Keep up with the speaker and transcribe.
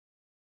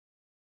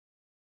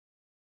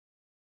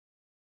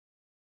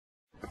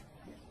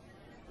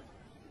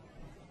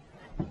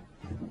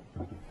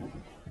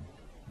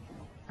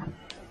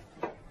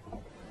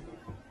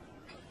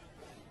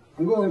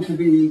I'm going to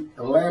be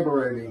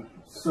elaborating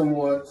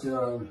somewhat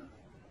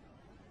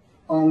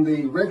on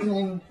the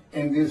reckoning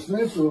and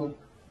dismissal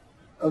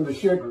of the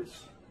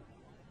shepherds,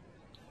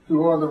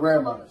 who are the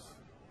rabbis.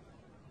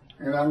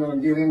 And I'm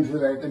going to get into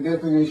that, the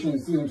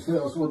definitions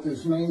themselves, what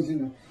this means,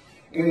 and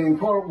in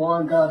part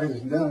why God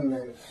has done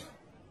this.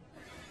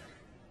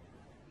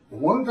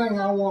 One thing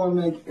I want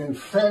to make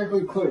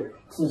emphatically clear,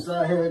 since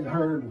I hadn't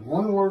heard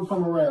one word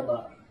from a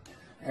rabbi,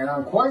 and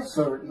I'm quite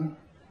certain,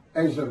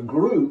 as a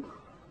group,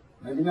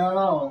 maybe not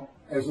all,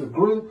 as a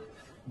group,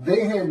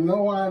 they had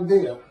no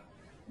idea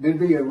there'd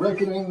be a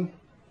reckoning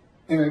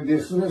and a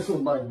dismissal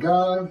by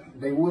God.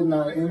 They would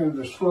not enter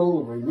the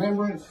scroll of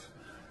remembrance,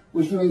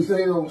 which means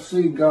they don't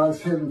see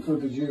God's heaven for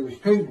the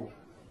Jewish people,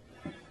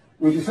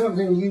 which is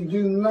something you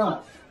do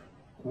not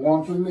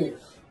want to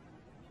miss.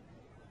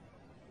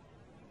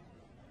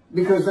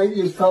 Because they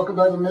just talk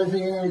about the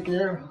Messianic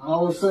era.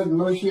 All of a sudden,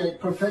 Moshiach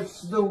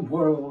perfects the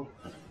world.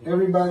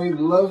 Everybody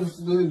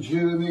loves the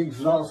Jew and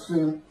exalts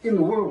him in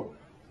the world.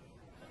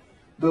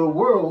 The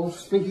world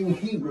speaking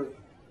Hebrew.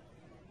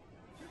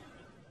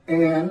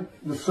 And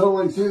the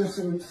sole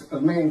existence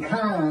of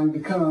mankind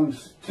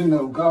becomes to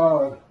know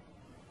God.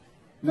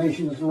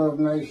 Nations love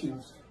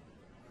nations.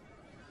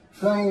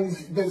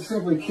 Things that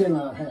simply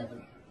cannot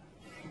happen.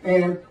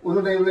 And what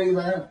do they leave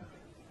out?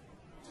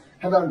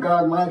 How about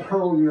God might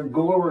hurl your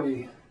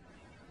glory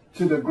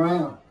to the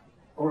ground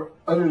or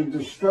utter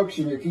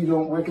destruction if you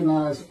don't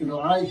recognize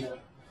Elijah?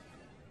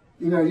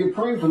 You know, you're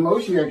praying for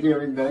Moshiach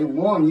every day.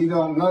 One, you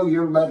don't know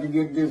you're about to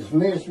get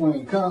dismissed when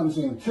he comes.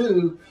 And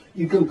two,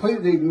 you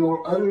completely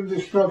ignore utter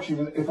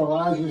destruction if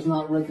Elijah is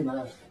not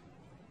recognized.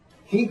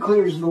 He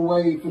clears the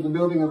way for the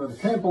building of the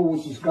temple,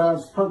 which is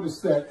God's purpose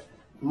that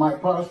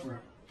might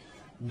prosper.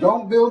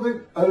 Don't build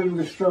it, utter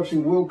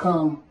destruction will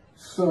come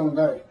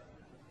someday.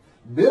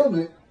 Build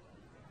it,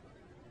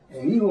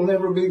 and you will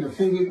never be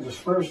defeated and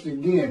dispersed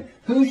again.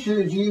 Who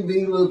should you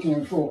be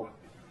looking for?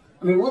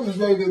 I mean, what does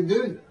David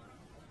do?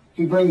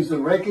 He brings the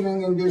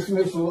reckoning and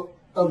dismissal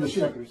of the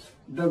shepherds,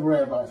 the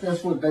rabbis.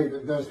 That's what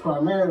David does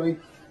primarily.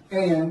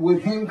 And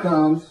with him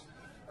comes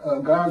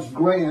God's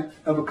grant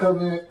of a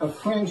covenant of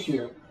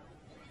friendship,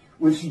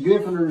 which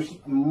differs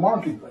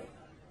markedly,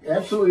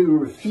 absolutely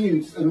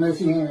refutes a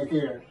Messianic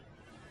era.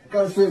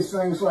 God says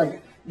things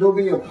like, there'll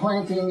be a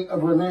planting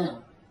of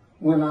renown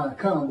when I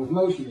come with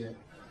Moshiach.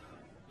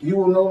 You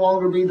will no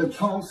longer be the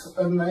taunts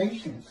of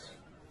nations.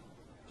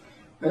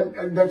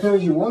 That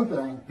tells you one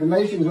thing. The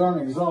nations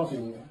aren't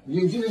exalting you.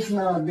 You're just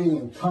not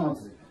being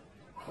taunted.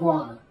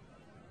 Why?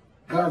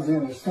 God's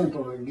in his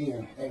temple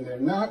again. And they're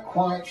not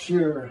quite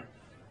sure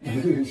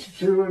if it's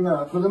true or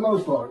not. For the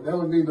most part, that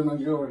would be the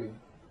majority.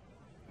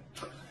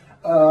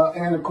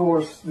 And of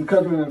course, the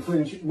covenant of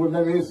friendship, well,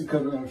 that is the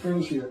covenant of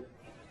friendship.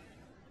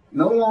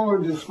 No longer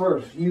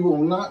dispersed. You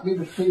will not be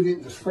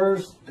defeated,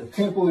 dispersed, the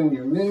temple in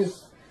your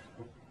midst.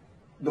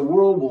 The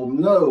world will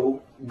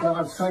know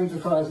God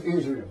sanctifies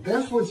Israel.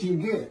 That's what you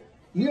get.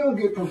 You don't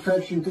get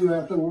perfection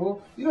throughout the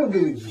world. You don't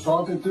get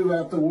exalted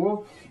throughout the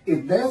world.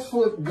 If that's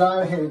what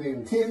God had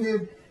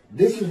intended,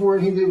 this is where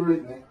he did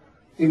written it,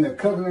 in the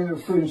covenant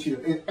of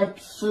friendship. It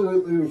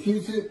absolutely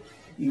refutes it.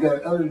 You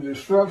got utter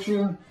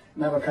destruction,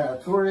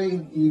 Malachi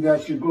 3. You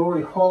got your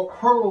glory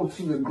hurled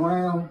to the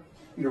ground,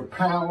 your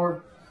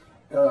power.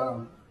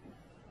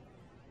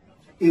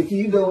 If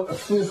you don't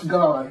assist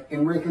God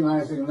in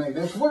recognizing me,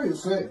 that's what it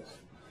says.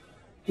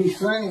 He's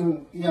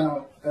saying, you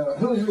know,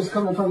 who is this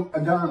coming from?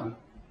 Adam,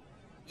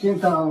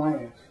 Gentile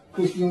lands,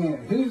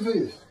 Christianity. Who's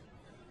this?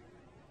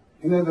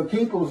 You know, the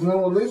people's no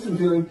one listen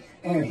to him,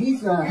 and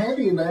he's not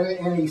happy about it,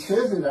 and he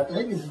says it, I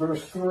think it's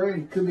verse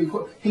 3, could be,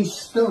 he's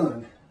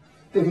stunned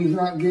that he's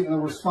not getting a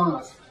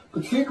response.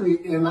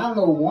 Particularly, and I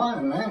know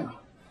why now,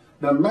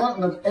 the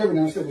mountain of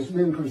evidence that has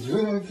been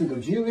presented to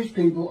the Jewish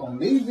people on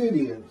these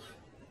videos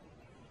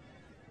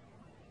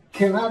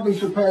cannot be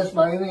surpassed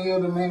by any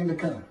other man to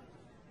come.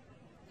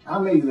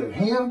 I'm either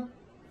him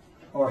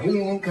or he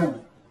ain't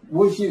coming.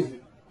 Which is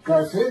it?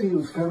 God said he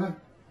was coming.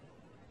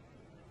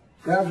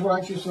 God's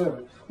righteous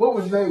servant. What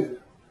was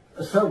David?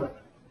 A servant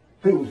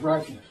who was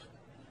righteous.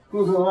 Who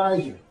was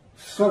Elijah?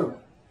 Servant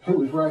who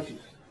was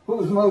righteous. Who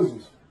was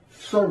Moses?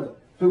 Servant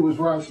who was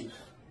righteous.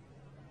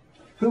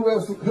 Who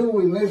else? Who are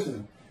we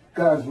missing?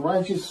 God's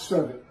righteous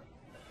servant.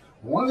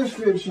 One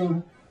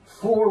description,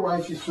 4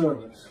 righteous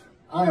servants.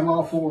 I am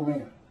all 4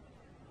 men.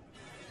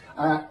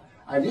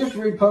 I just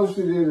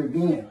reposted it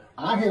again.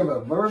 I have a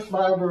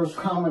verse-by-verse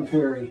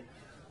commentary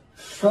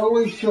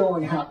solely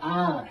showing how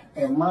I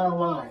and my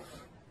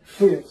life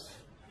fits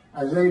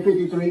Isaiah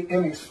 53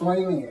 and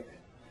explaining it.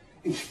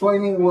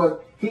 Explaining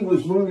what he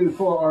was wounded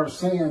for our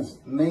sins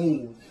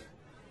means.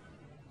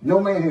 No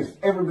man has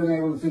ever been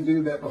able to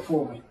do that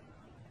before me.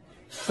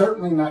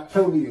 Certainly not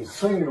Toby, a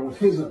singer, with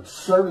his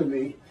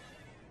absurdity,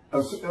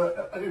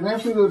 an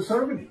absolute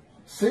absurdity.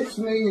 6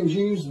 million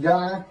Jews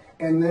die,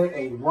 and they're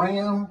a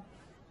ram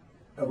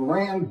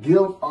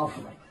guilt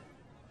offering.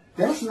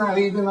 That's not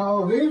even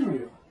all of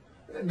Israel.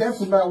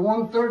 That's about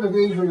 1/3 of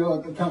Israel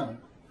at the time.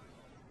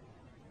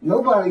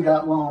 Nobody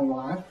got long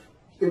life.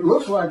 It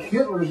looks like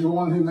Hitler's the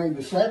one who made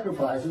the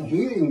sacrifice, and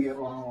he didn't get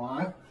long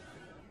life.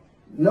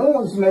 No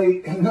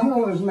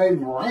one is made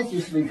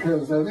righteous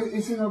because of it.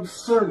 It's an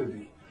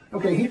absurdity.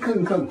 Okay, he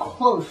couldn't come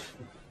close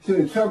to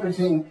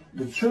interpreting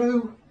the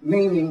true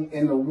meaning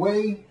and the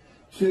way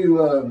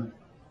to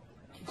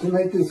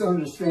make this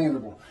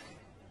understandable.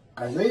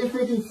 Isaiah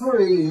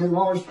 53 is in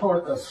large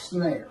part a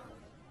snare.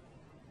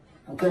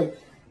 Okay,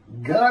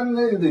 God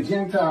knew the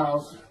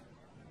Gentiles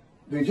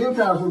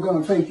were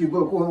going to take your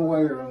book one way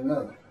or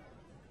another.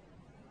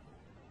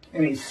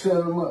 And he set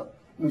them up.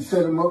 He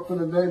set them up for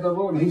the day of the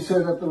Lord. And he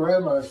set up the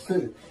rabbis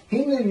too.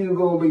 He knew you were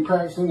going to be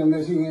practicing the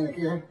Messianic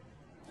era.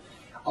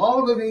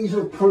 All of these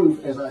are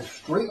proof, as I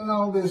straighten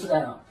all this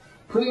out,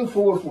 putting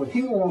forth what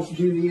he wants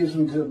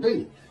Judaism to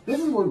be. This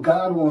is what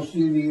God wants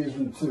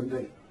Judaism to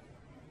be.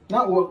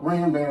 Not what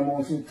Rambam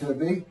wants it to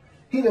be.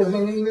 He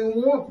doesn't even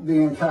want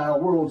the entire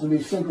world to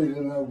be simply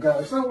to know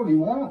God. It's not what he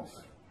wants.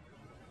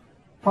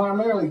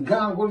 Primarily,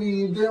 God, what are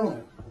you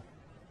doing?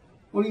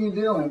 What are you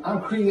doing?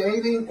 I'm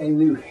creating a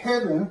new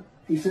heaven,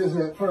 he says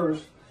that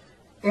first,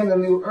 and a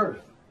new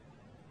earth.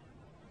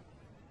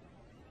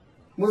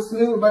 What's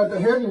new about the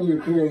heaven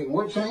you're creating?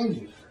 What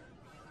changes?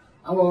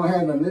 I'm going to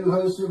have a new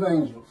host of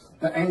angels,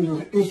 the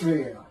angels of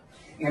Israel.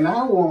 And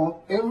I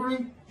want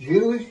every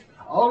Jewish,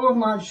 all of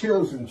my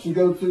children to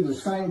go through the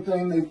same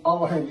thing they've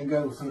all had to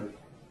go through.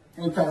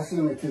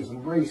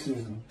 Anti-Semitism,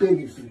 racism,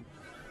 bigotry,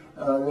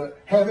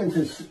 having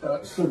to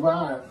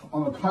survive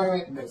on a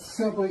planet that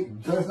simply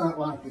does not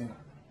like them.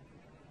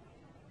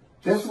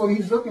 That's what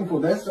he's looking for.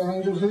 That's the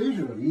angels of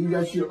Israel. You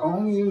got your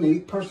own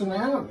unique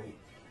personality.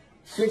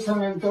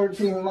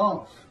 613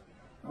 laws.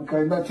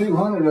 Okay, about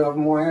 200 of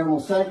them were animal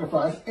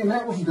sacrifice, and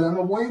that was done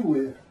away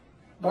with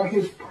by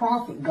his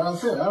prophet. God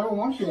said, I don't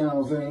want your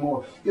animals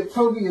anymore. Yet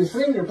Tobiah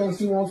Senior thinks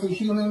he wants a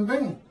human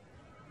being.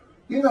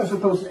 You're not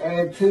supposed to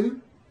add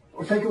to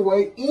or take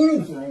away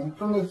anything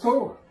from the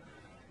Torah.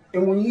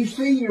 And when you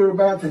see you're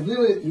about to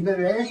do it, you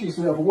better ask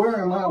yourself,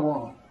 where am I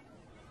wrong?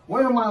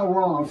 Where am I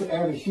wrong to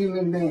add a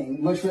human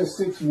being, much less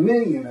 6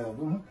 million of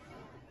them?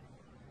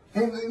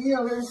 And, you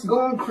know, let's go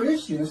on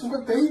Christians. That's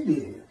what they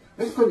did.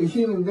 Let's put a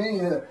human being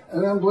in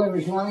an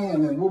unblemished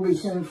lamb and we'll be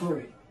sin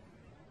free.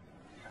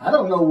 I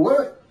don't know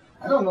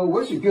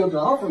what your guilt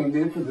offering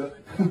did for the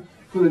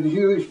for the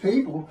Jewish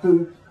people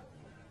who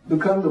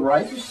become the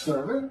righteous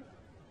servant.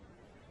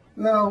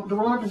 No, the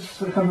righteous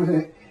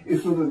servant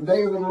is for the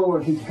day of the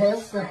Lord. He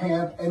has to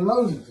have a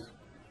Moses,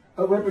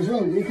 a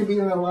representative. It could be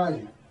an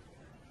Elijah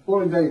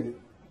or a David.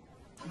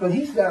 But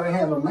he's got to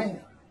have a man.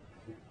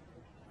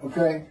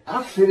 Okay?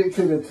 I fit it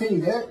to the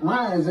T.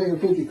 My Isaiah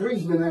 53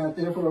 has been out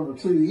there for over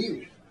 2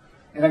 years.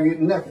 And I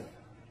get nothing.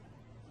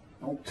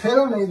 Don't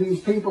tell me these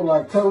people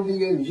like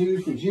Tobiah and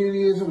Jews for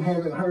Judaism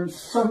haven't heard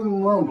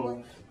some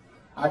rumblings.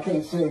 I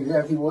can't say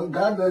exactly what.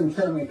 God doesn't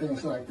tell me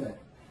things like that.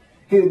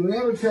 He'll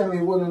never tell me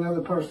what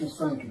another person's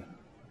thinking.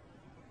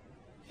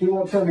 He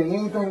won't tell me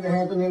anything to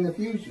happen in the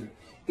future.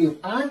 If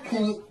I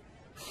can't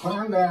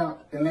find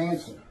out an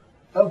answer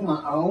of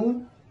my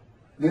own,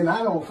 then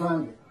I don't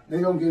find it.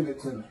 They don't give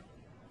it to me.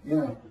 You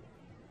know.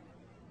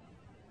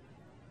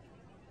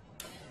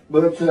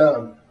 But,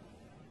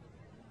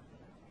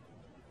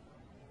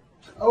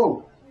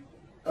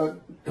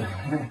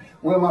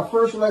 one of my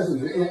first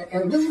lessons,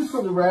 and this is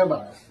for the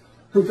rabbis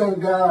who think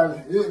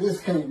God, this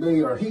can't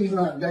be, or he's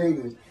not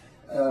David.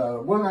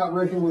 We're not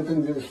reckoning with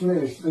him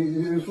dismissed. They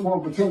just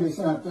want to pretend it's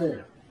not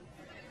there.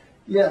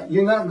 Yeah,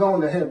 you're not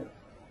going to heaven.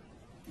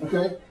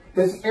 Okay?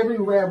 That's every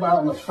rabbi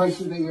on the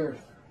face of the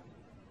earth.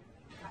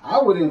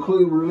 I would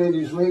include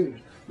religious leaders.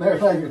 Matter of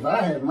fact, if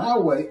I had my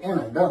way, and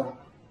I don't,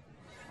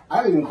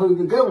 I'd include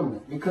the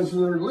government because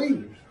they're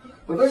leaders.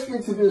 But let's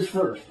get to this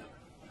first.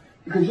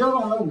 Because y'all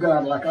don't know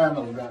God like I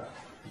know God.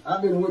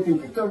 I've been with him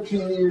for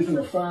 13 years in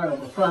the fire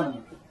of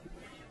refinement,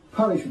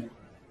 punishment,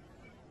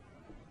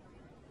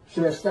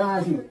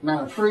 chastisement,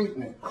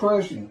 maltreatment,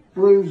 crushing,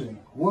 bruising,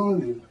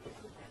 wounding.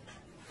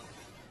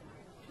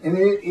 And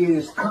it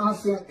is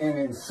constant and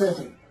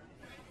incessant.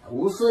 I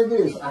will say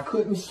this, I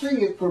couldn't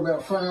see it for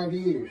about 5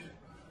 years,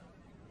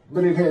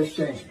 but it has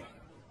changed me.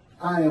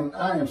 I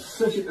am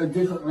such a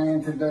different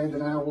man today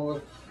than I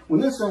was. When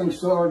this thing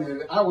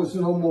started, I was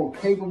no more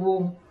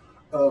capable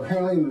of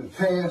handling the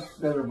tasks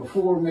that are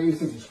before me,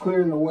 since it's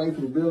clearing the way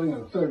for the building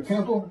of the third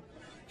temple.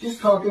 Just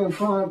talking in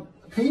front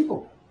of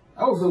people.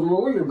 I was a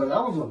lawyer, but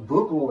I was a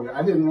book lawyer.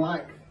 I didn't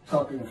like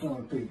talking in front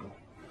of people.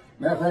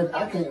 Matter of fact,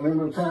 I can't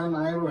remember a time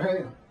I ever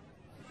had.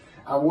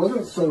 I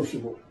wasn't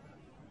sociable.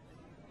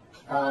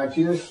 I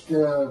was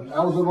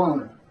a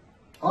loner.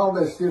 All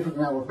that's different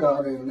now with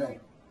God in me.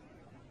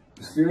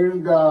 The Spirit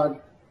of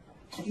God,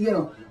 you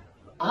know,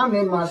 I'm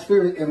in my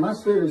spirit, and my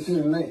spirit's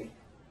in me.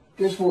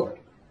 Guess what?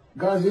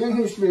 God's in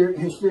his spirit,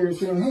 and his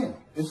spirit's in him.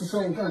 It's the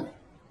same thing.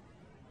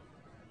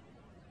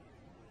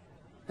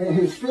 And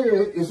his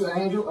spirit is the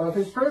angel of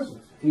his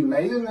presence. He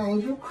made an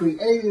angel,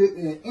 created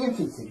an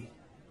entity,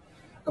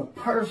 a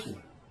person,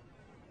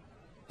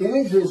 in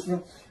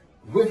existence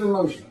with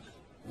emotions.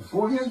 And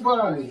for his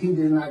body, he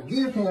did not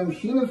give him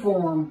human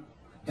form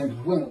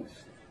and wings.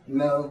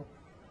 No,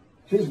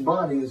 His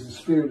body is the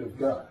Spirit of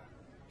God.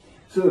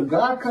 So if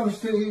God comes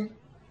to you,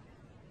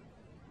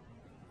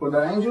 or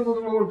the angel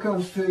of the Lord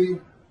comes to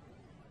you,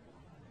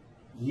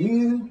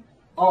 you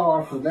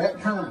are, for that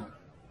time,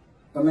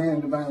 a man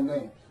in divine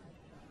names.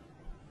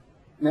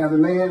 Now, the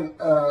man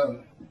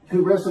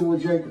who wrestled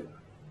with Jacob,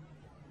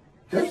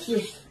 that's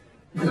just,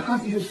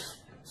 God just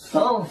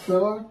saw a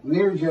fella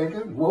near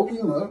Jacob, woke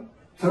him up,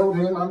 told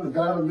him, I'm the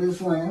God of this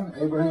land,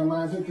 Abraham,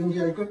 Isaac, and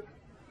Jacob.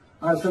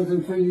 I have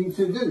something for you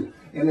to do.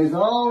 And it's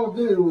all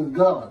to do with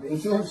God.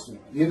 It's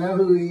instant. You know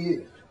who he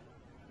is.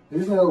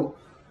 There's no,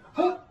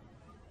 huh?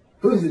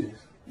 Who's it?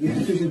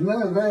 There's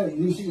none of that.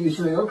 You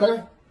say,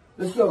 okay,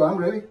 let's go. I'm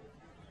ready.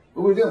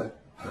 What we doing?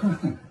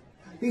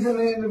 He's a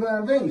man of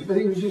divine things, but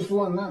he was just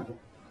one night.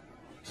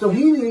 So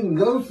he didn't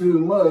go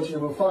through much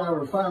of a fire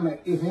refinement,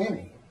 if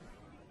any.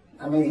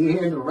 I mean, he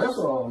had to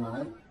wrestle all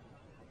night.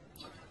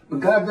 But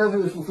God does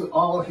this with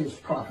all of his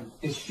prophets.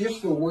 It's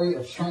just a way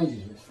of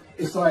changing it.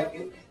 It's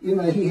like, you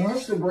know, he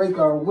has to break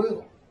our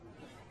will.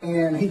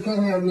 And he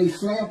can't have me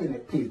snapping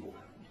at people.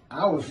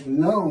 I was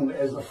known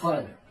as a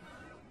fighter.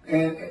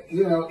 And,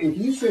 you know, if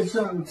you said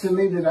something to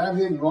me that I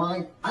didn't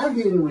like, I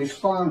didn't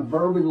respond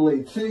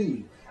verbally to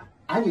you.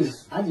 I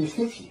just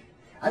hit you.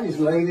 I just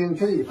laid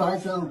into you.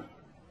 Fight something.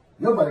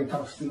 Nobody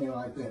talks to me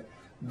like that.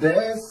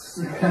 That's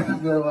the kind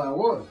of girl I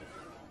was.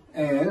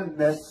 And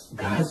that's,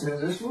 God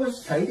says, this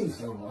was taking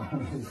so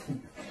long.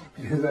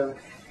 Because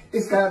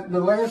it's got, the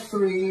last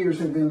 3 years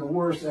have been the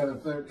worst out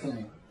of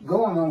 13.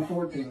 Going on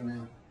 14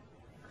 now.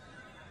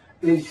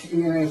 It's,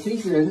 you know, as he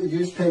says, it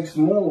just takes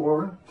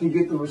more to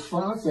get the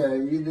response out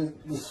of you,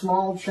 the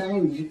small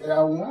change that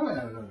I want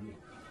out of you.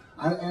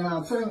 And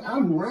I'll tell you,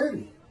 I'm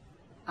ready.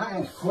 I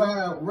am flat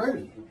out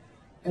ready.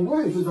 And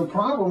what if there's a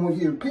problem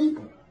with your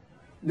people?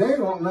 They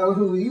don't know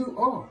who you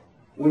are.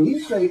 When you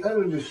say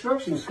utter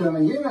destruction is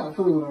coming, you're not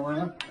fooling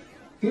around.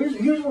 Here's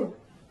what,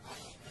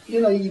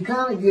 you know, you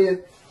kind of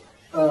get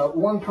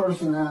one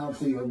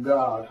personality of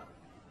God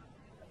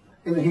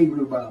in the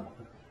Hebrew Bible.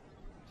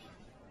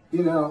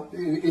 You know,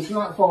 it's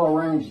not far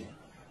ranging.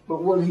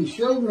 But what he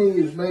showed me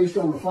is based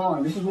on the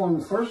following. This is one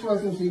of the first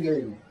lessons he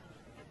gave me.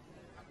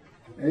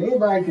 And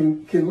anybody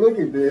can look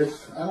at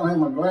this. I don't have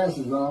my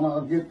glasses on.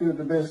 I'll get through it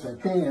the best I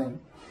can.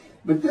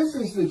 But this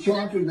is the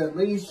chapter that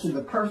leads to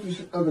the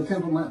purpose of the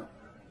Temple Mount.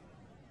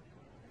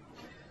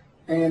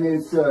 And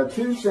it's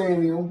 2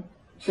 Samuel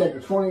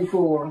chapter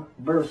 24,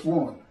 verse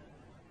 1.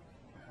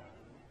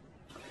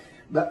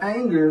 The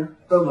anger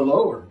of the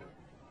Lord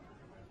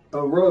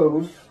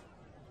arose.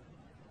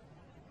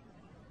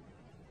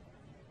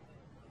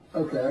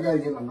 Okay, I got to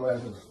get my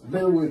glasses.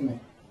 Bear with me.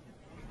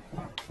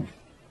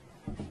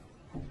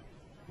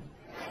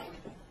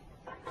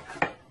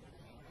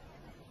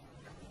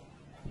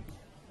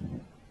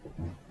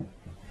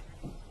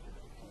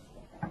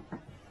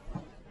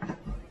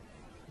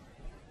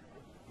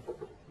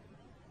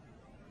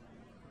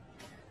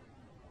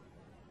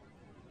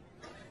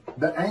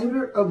 The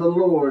anger of the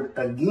Lord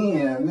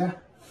again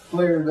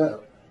flared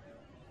up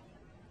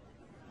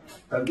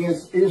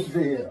against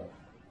Israel.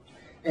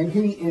 And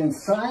he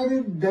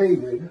incited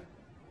David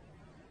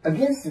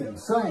against him,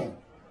 saying,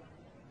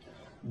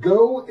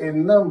 go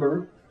and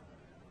number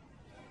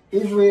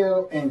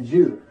Israel and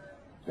Judah.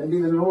 That'd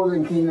be the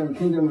northern kingdom,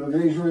 kingdom of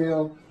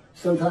Israel,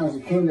 sometimes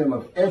the kingdom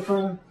of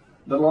Ephraim,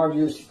 the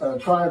largest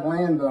tribe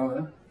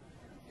landowner,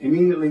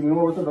 immediately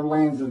north of the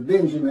lands of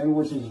Benjamin,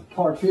 which is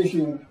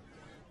partitioned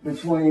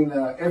between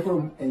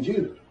Ephraim and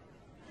Judah.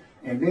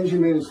 And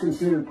Benjamin is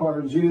considered part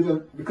of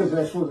Judah because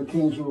that's where the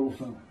kings rule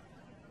from.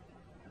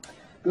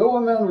 Go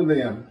and number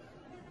them.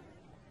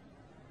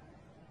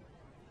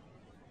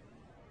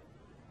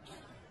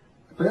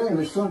 Apparently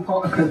there's some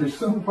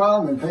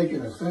problem in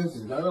taking the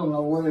census. I don't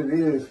know what it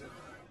is,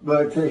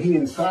 but he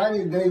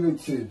incited David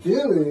to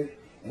do it,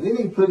 and then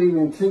he put him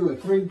into a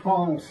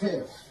 3-pronged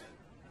test.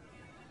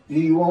 Do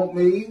you want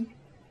me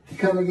to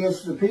come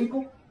against the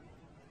people?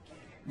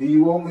 Do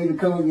you want me to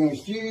come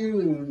against you?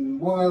 And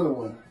one other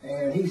one.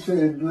 And he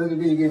said, let it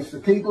be against the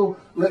people.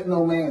 Let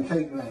no man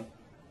take me.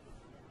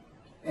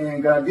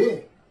 And God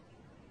did.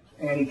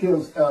 And he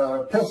kills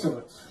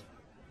pestilence.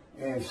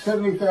 And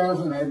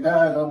 70,000 had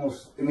died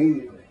almost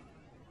immediately.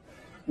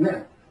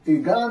 Now,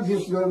 did God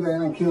just go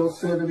down and kill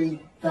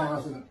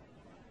 70,000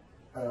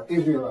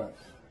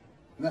 Israelites?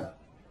 No.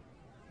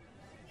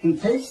 He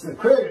takes the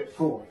credit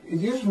for it.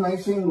 It just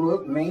makes him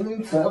look mean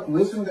and tough.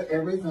 Listen to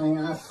everything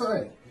I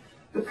say.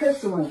 The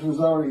pestilence was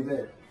already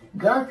there.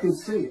 God could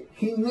see it.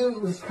 He knew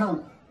it was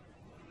coming.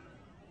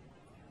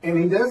 And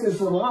he does this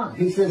a lot.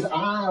 He says,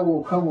 I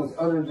will come with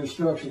utter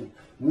destruction.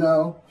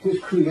 No, his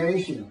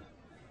creation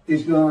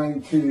is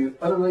going to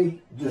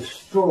utterly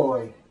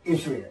destroy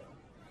Israel.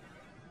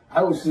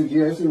 I would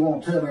suggest, he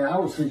won't tell me, I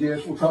would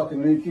suggest we're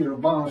talking nuclear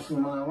bombs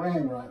from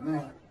Iran right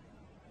now.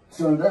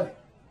 Someday.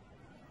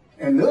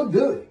 And they'll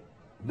do it.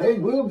 They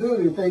will do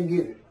it if they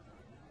get it.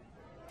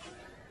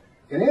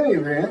 In any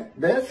event,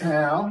 that's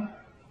how.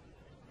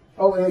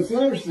 Oh, and it's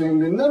interesting,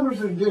 the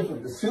numbers are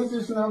different. The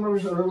census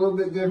numbers are a little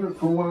bit different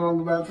from what I'm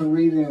about to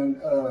read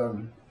in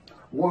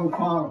 1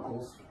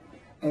 Chronicles.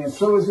 And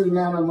so is the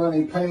amount of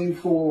money paid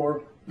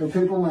for the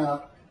Temple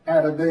Mount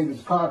out of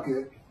David's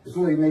pocket, is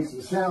what he makes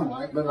it sound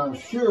like, but I'm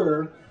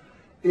sure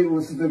it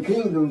was the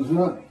kingdom's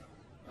money.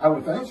 I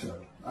would think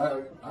so.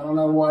 I don't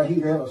know why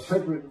he'd have a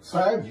separate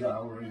side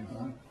job or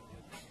anything.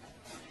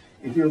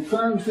 If you'll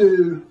turn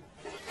to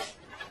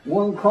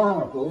 1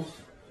 Chronicles,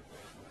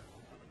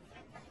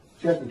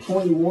 chapter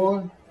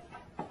 21,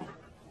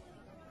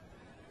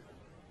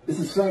 it's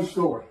the same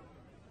story.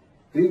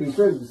 It even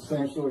says it's the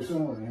same story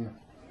somewhere in here.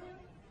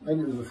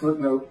 Maybe there's a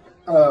footnote.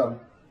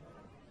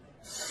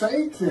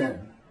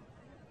 Satan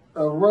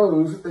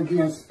arose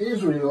against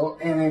Israel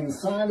and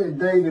incited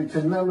David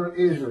to number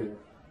Israel.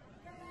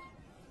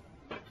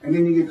 And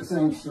then you get the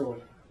same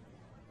story.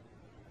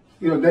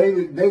 You know,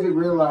 David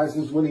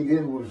realizes what he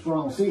did was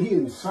wrong. See, he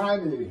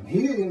incited him.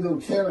 He didn't go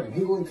tell him.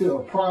 He went to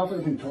a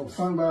prophet who told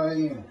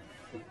somebody and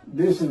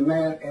this and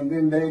that. And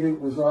then David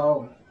was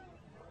all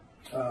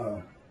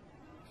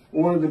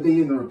wanted to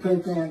be in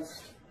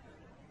repentance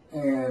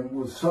and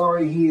was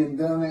sorry he had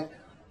done it.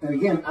 And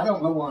again, I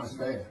don't know why it's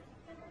bad.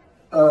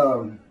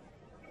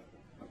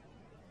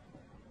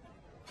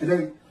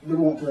 They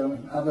won't tell me.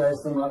 I've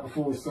asked them right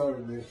before we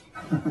started this.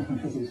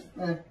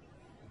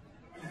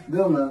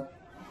 They'll know.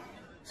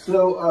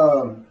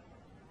 So,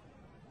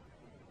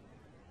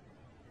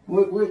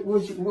 what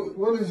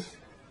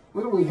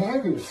do we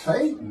have here?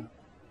 Satan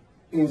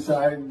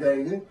incited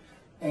David,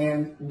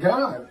 and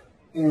God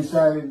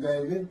incited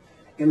David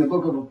in the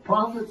book of the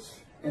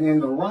prophets, and in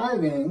the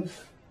writings,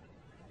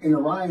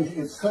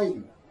 it's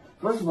Satan.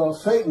 First of all,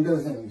 Satan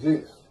doesn't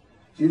exist.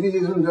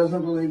 Judaism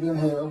doesn't believe in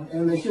hell,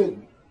 and they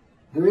shouldn't.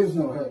 There is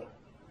no hell.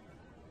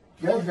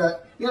 God's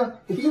got, you know,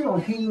 if you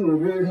don't heed and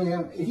revere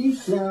him, if you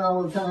sin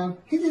all the time,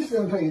 he just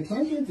doesn't pay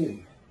attention to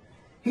you.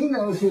 He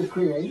knows his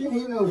creation.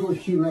 He knows what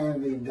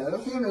humanity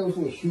does. He knows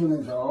what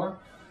humans are.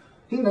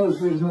 He knows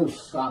there's no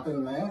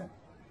stopping that.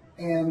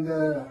 And,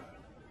 I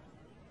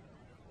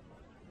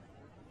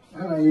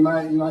don't know, you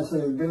might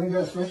say, didn't he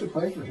got a special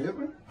place for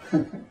Hitler?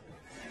 And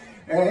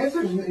the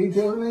answer is, he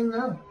tells me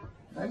no.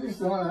 I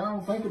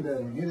don't think about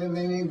him. He doesn't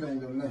mean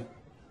anything to me.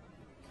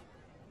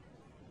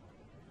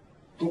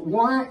 But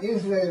why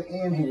is that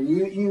in here?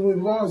 You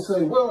would want to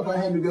say, well, if I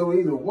had to go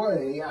either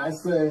way, I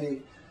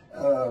say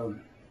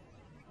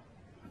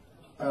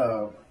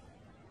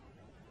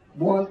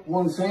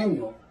 1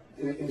 Samuel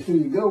is who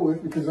you go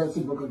with, because that's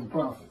the book of the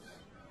prophets.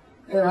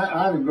 And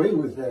I'd agree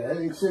with that,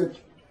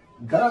 except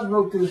God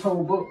wrote this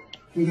whole book.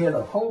 He had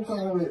a whole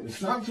thing written.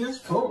 It's not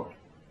just Torah.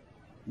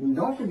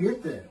 Don't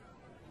forget that.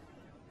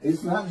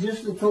 It's not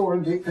just the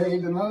Torah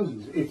dictated to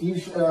Moses. If you,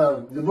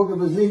 the book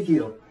of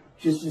Ezekiel,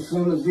 just as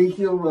soon as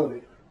Ezekiel wrote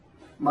it.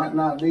 Might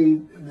not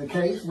be the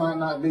case, might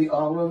not be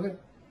all of it,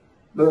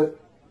 but,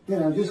 you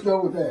know, just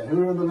go with that.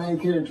 Whoever the main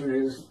character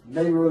is,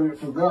 they wrote it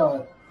for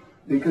God,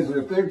 because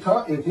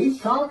if he's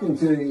talking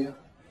to you,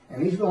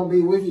 and he's going to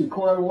be with you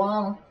quite a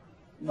while,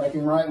 like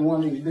in writing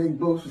one of these big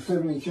books of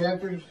 70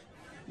 chapters,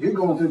 you're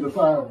going through the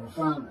fire of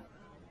refinement.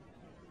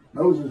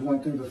 Moses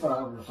went through the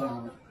fire of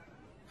refinement.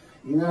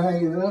 You know how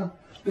you know?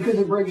 Because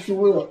it breaks your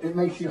will. It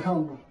makes you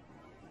humble.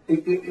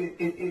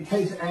 It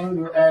takes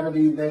anger out of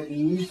you that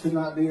you used to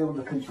not be able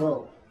to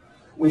control.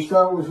 We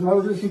start with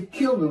Moses. He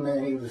killed a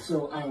man. He was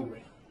so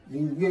angry. He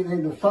was getting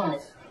into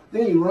fights.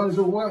 Then he runs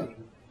away.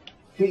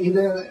 He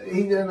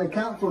doesn't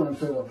account for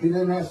himself. He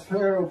doesn't ask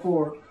Pharaoh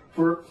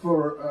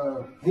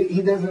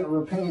he doesn't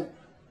repent.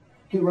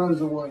 He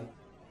runs away.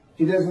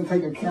 He doesn't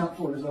take account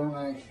for his own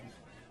actions.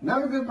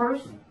 Not a good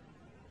person.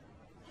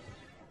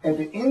 At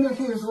the end of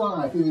his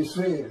life, it is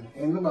said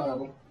in the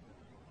Bible,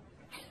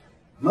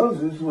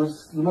 Moses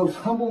was the most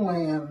humble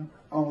man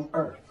on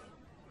earth.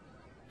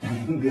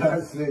 And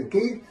God said,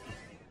 Keith,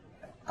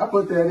 I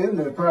put that in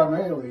there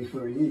primarily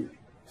for you.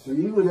 So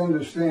you would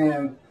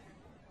understand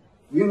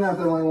you're not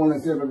the only one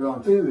that's ever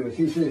gone through this.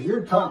 He says,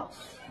 you're tops.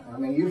 I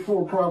mean, you're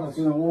 4 prophets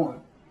in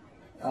one.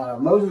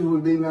 Moses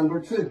would be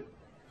number 2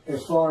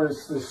 as far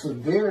as the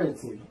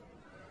severity.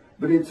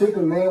 But it took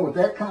a man with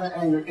that kind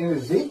of anger. And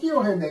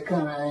Ezekiel had that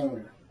kind of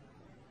anger.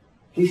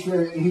 He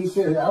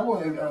said, I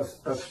wanted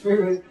a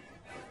spirit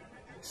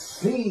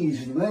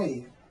seized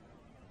me,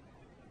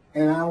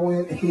 and I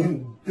went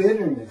in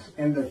bitterness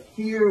and the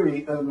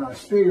fury of my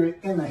spirit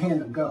in the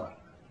hand of God.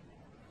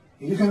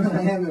 He's in the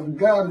hand of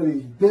God, but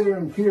he's bitter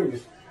and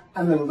furious.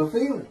 I know the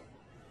feeling.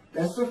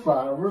 That's the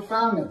fire of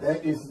refinement.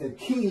 That is the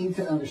key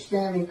to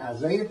understanding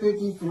Isaiah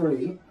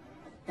 53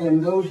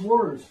 and those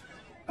words.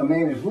 A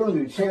man is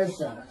wounded,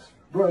 chastised,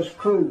 brushed,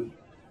 crude,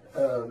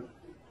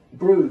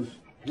 bruised,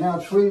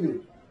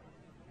 maltreated,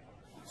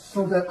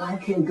 so that I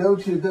can go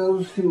to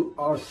those who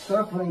are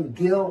suffering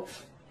guilt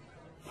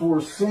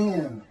for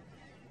sin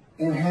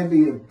and have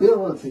the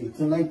ability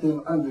to make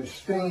them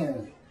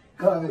understand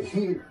God is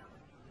here.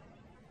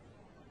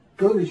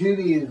 Go to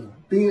Judaism.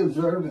 Be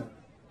observant.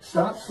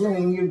 Stop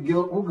sinning. Your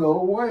guilt will go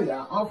away. I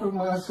offered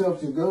myself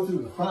to go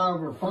through the fire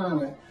of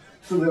refinement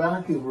so that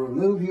I could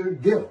remove your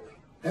guilt.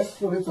 That's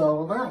what it's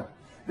all about.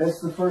 That's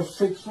the first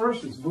 6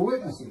 verses, the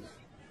witnesses.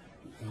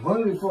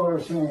 Wounded for our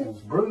sins,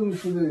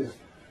 bruised for this,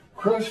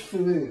 crushed for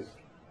this.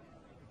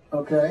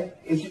 Okay?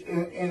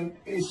 And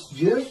it's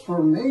just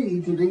for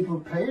me to be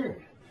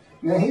prepared.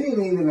 Now, he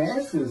didn't even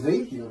ask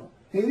Ezekiel.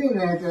 He didn't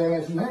have to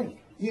ask me.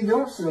 You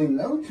don't say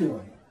no to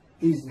him.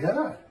 He's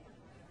God.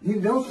 You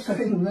don't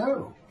say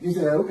no. You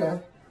say, okay.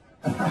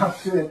 I've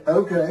said,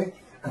 okay,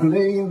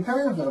 1,000,000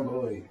 times, I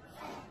believe.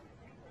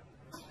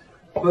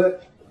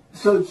 But,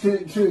 so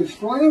to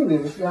explain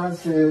this, God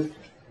says,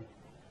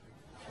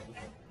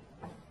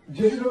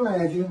 just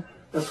imagine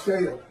a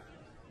scale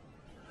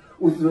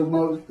with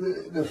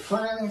the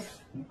finest,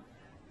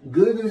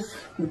 goodest,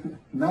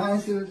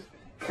 nicest,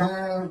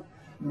 kind,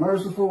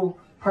 merciful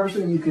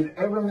person you could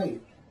ever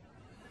meet.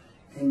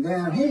 And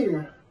down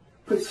here,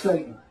 put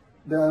Satan,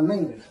 the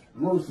meanest,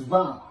 most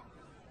vile,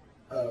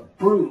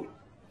 brutal,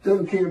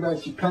 doesn't care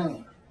about your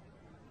pain.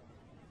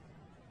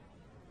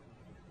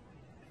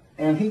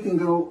 And he can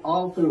go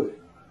all through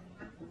it.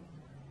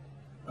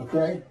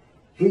 Okay?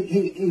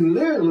 He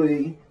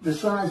literally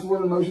decides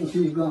what emotions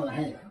he's going to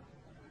have.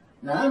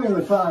 Now, I'm in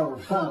the fire of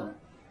refinement,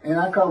 and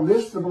I call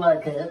this the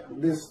black hat,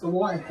 this the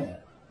white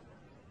hat.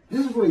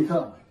 This is what he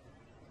taught me.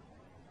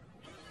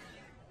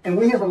 And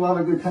we have a lot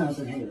of good times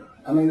in here.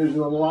 I mean, there's a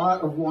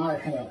lot of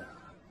white hat,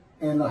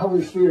 and the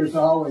Holy Spirit's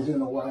always in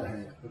the white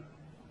hat.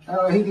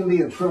 He can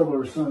be a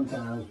troubler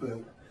sometimes, but,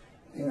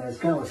 you know, it's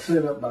kind of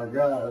set up by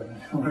God,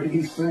 where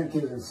he's sent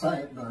to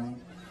incite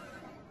things.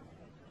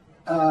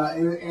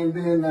 And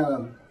then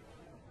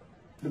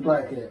the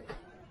black hat.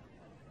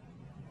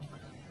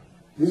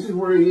 This is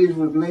where he is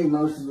with me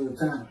most of the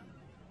time.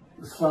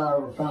 The fire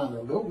of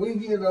refinement. But we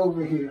get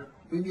over here.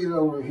 We get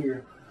over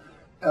here.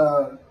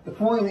 The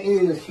point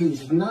is,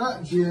 he's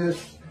not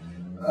just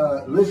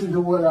listen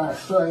to what I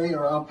say,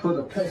 or I'll put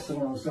a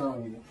pestilence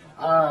on you.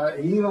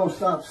 You don't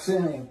stop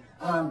sinning,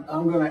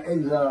 I'm going to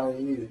exile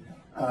you.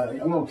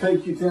 I'm going to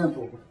take your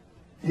temple.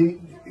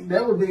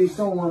 That would be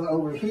someone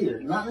over here,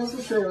 not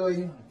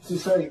necessarily to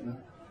Satan,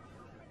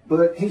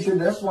 but he said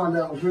that's why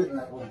that was written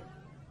that way.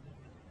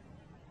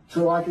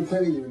 So I can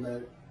tell you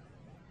about it.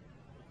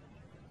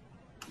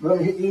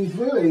 But he's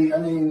really, I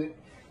mean,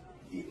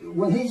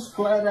 when he's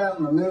flat out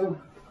in the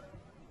middle,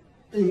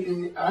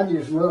 I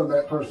just love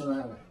that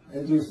personality.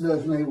 It just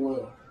does me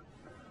well.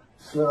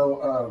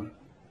 So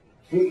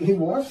he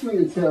wants me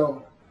to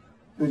tell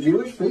the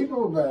Jewish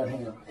people about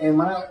him. And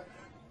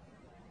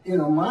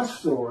my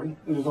story,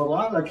 there's a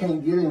lot I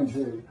can't get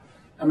into.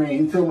 I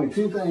mean, he told me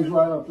two things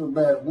right off the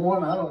bat.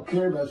 One, I don't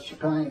care about your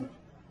pain.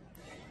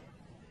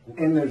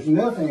 And there's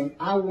nothing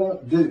I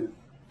won't do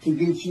to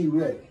get you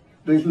ready.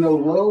 There's no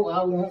low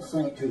I won't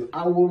sink to.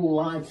 I will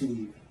lie to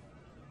you.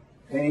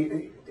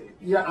 And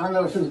yeah, I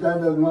know, since God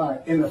doesn't lie.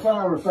 In the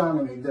fire of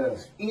refinement, he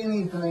does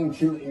anything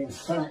to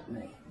incite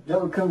me.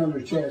 That would come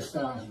under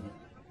chastisement.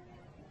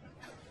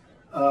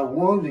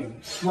 Wounding,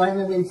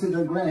 slamming me to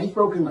the ground. He's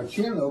broken my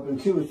chin open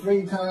 2 or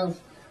 3 times,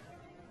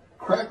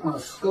 cracked my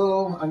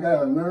skull. I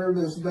got a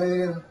nervous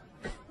bad,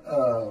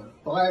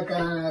 black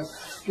eyes,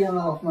 skin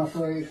off my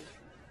face.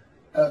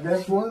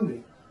 That's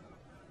wounding.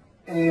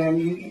 And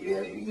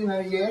you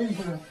ask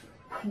yourself,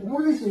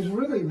 what is this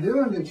really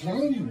doing to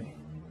change me?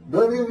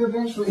 But it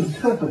eventually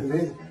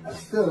does. I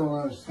still don't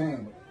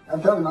understand it. I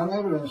told him I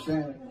never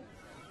understand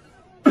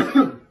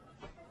it.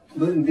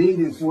 But indeed,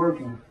 it's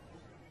working.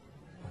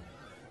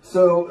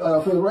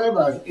 So for the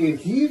rabbis,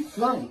 if you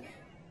think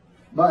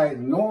by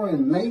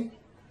ignoring me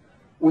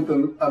with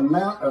the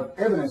amount of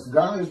evidence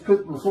God has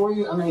put before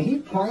you, I mean, he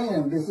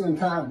planned this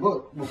entire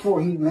book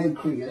before he made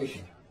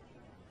creation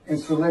and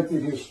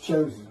selected his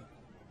chosen.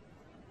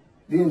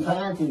 The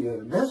entirety of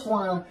it. That's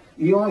why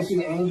you only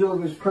see angel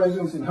of his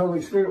presence and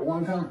Holy Spirit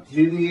one time.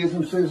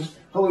 Judaism says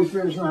Holy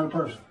Spirit's not a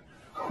person.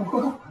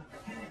 Well,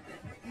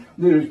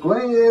 there's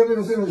plenty of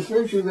evidence in the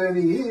scripture that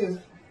he is,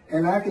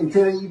 and I can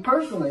tell you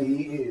personally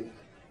he is.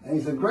 And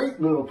he's a great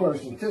little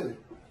person too.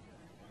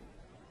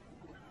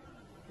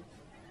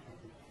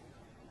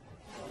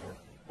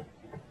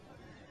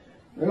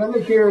 But let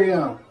me carry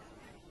on.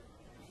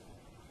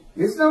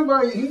 It's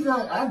nobody, he's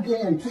not, I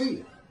guarantee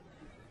you.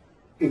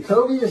 If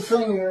Toby is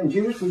Singer and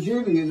Jews for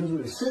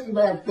Judaism was sitting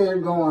back there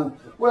going,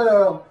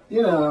 well,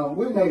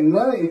 we make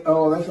money.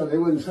 Oh, that's what they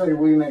wouldn't say.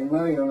 We make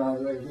money on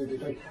Isaiah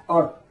 53.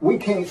 Or we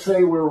can't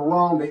say we're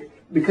wrong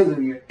because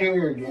of your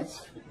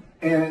arrogance.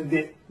 And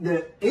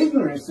the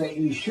ignorance that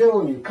you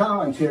show in your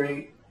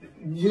commentary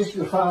just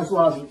defies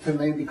logic to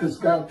me, because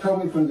God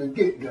told me from the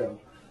get-go.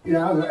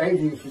 I was an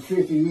atheist for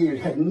 50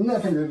 years, had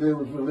nothing to do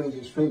with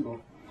religious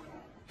people.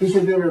 He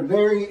said they're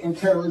very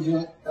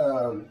intelligent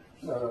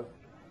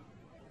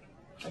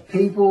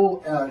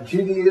people.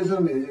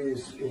 Judaism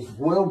is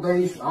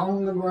well-based,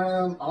 on the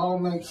ground, all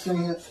makes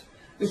sense.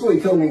 This is what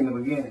he told me in the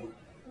beginning.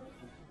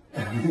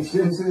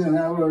 Since then,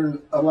 I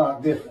learned a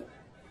lot different.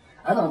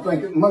 I don't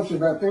think much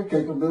about their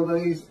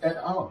capabilities at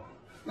all.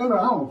 Remember,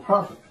 I'm a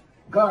prophet.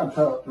 God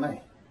taught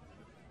me.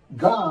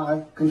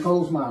 God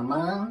controls my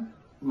mind,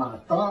 my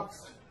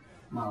thoughts,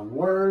 my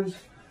words,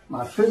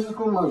 my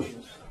physical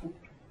motions,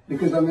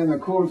 because I'm in the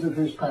cords of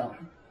his power.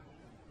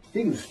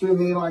 He can spin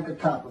me like a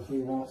top if he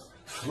wants,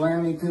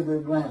 slam me to the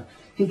ground.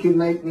 He can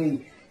make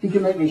me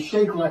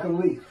shake like a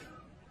leaf.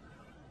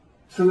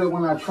 so that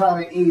when I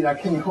try to eat, I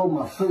can't hold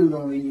my food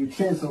on the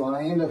utensil, and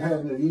I end up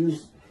having to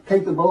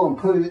take the bowl and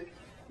put it,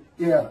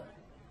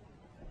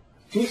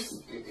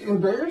 just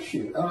embarrass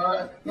you.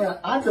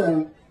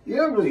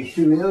 You're really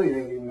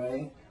humiliating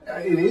me.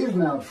 It is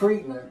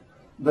maltreatment,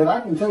 but I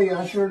can tell you,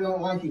 I sure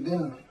don't like you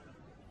doing it.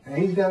 And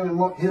he's done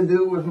it. He'll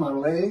do it with my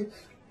legs,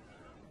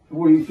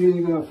 where you feel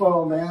you're going to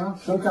fall down.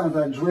 Sometimes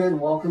I dread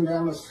walking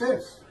down the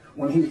steps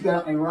when he's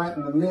got me right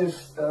in the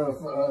midst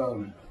of.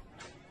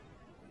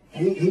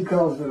 He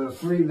calls it a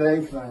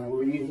 3-day thing,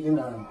 where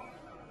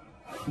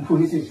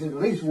which is at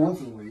least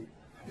once a week,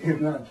 if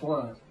not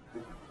twice.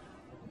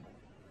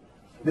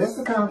 That's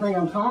the kind of thing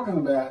I'm talking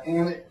about,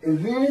 and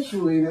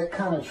eventually that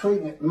kind of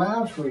treatment,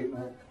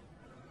 maltreatment,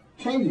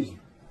 changes you.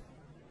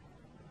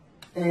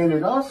 And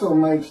it also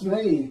makes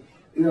me,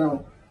 I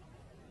know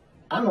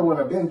what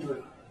I've been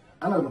through.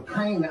 I know the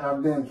pain that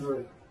I've been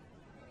through.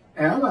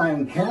 And I'm not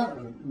even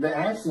counting the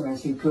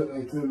accidents he put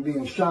me through,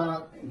 being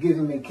shot,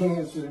 giving me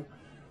cancer,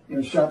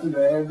 shot to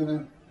the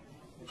abdomen.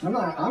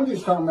 I'm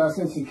just talking about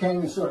since he came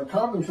and started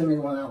talking to me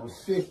when I was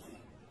 50.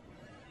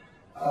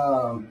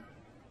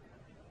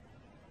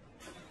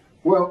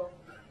 Well,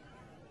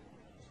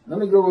 let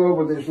me go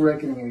over this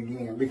reckoning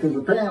again, because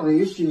apparently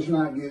it's just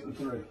not getting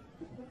through.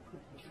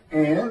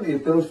 And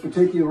if those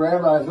particular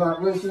rabbis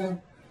aren't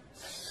listening,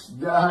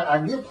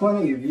 I get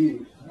plenty of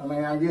views.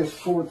 I guess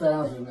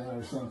 4,000 now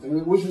or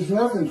something, which is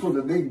nothing for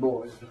the big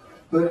boys.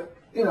 But,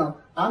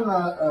 I'm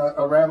not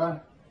a rabbi.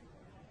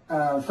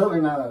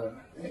 Certainly not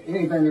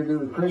anything to do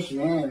with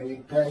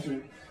Christianity,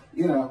 Pastor.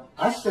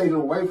 I stayed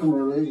away from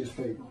religious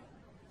people.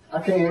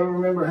 I can't ever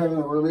remember having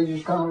a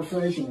religious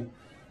conversation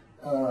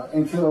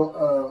until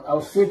I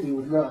was 50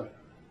 with God.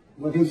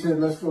 When he said,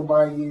 let's go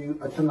buy you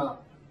a Tanakh.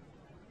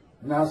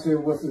 And I said,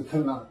 what's a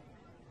Tanakh?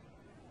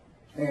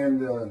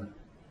 And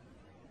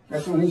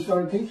that's when he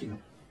started teaching.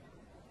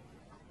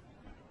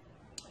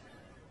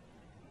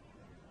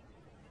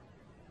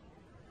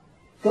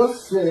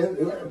 Thus said,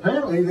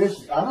 apparently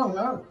this, I don't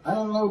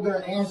know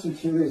the answer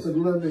to this. I'd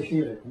love to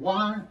hear it.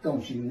 Why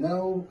don't you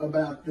know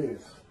about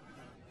this?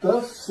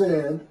 Thus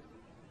said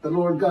the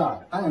Lord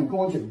God, I am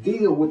going to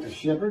deal with the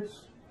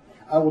shepherds.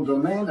 I will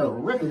demand a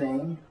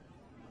reckoning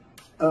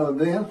of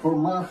them for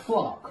my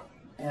flock,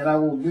 and I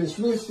will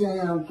dismiss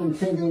them from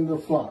tending the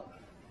flock.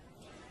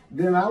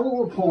 Then I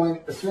will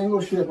appoint a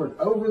single shepherd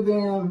over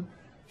them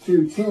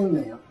to tend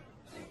them.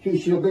 He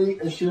shall be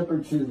a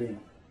shepherd to them.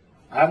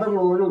 I, the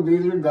Lord, will be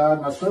their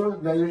God. My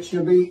servant David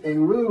shall be a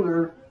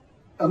ruler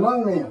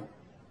among them.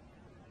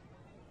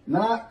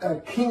 Not a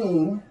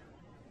king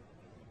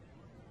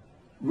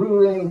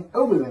ruling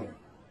over them,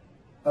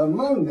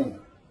 among them.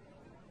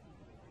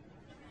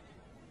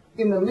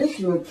 In the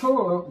Mishnah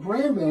Torah,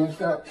 Brandman's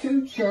got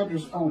 2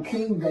 chapters on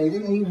King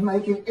David, and he's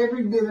making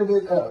every bit of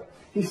it up.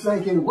 He's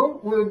thinking,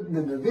 what would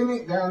the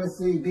Davidic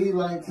dynasty be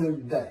like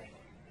today?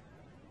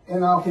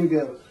 And off he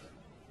goes.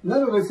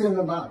 None of it's in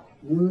the Bible.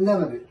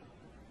 None of it.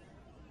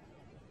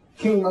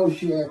 King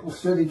Moshiach will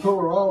study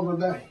Torah all the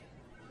day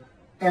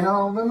and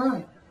all the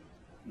night.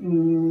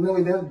 No,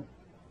 he doesn't.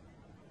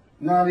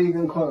 Not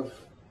even close.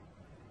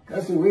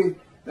 That's what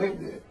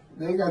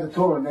they got the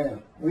Torah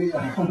down.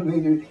 I don't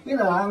need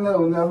to, I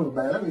know enough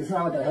about it. It's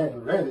not like I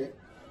haven't read it,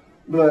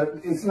 but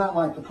it's not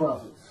like the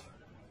prophets.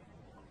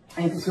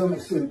 And to some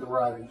extent, the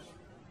writings.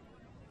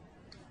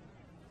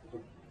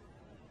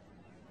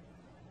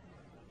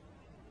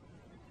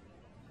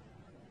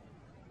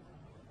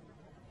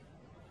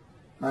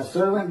 My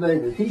servant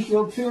David, he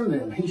shall tend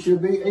them. He shall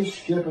be a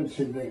shepherd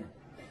to them.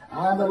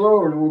 I, the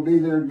Lord, will be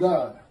their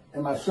God,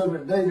 and my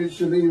servant David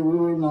shall be a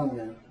ruler among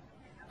them.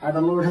 I, the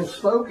Lord, have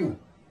spoken,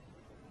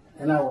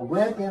 and I will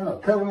grant them a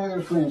covenant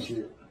of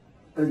friendship.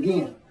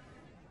 Again,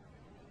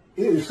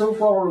 it is so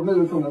far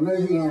removed from the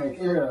Messianic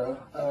era.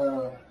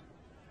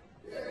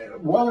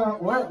 Why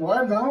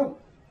don't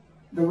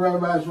the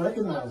rabbis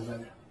recognize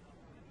that?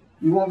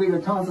 You won't be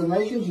the tongues of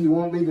nations. You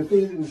won't be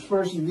defeated and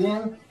dispersed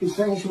again. His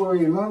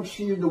sanctuary amongst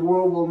you, the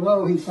world will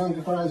know he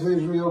sanctifies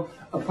Israel,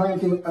 a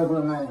planting of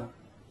renown.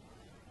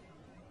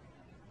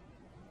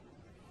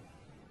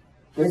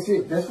 That's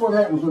it. That's what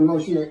happens when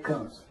Moshiach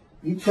comes.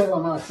 You tell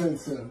him I said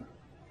so.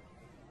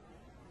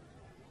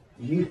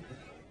 If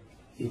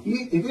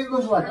it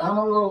looks like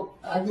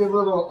I get a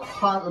little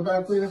hot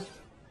about this,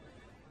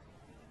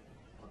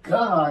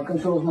 God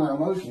controls my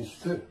emotions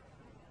too.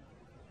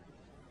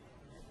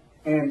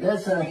 And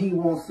that's how he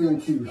wants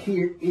them to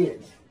hear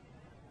it.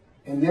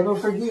 And never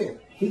forget,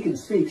 he can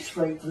speak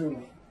straight through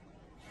me.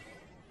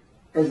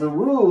 As a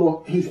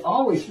rule, he's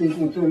always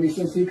speaking through me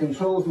since he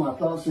controls my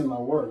thoughts and my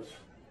words.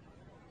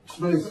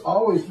 But it's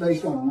always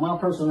based on my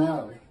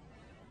personality.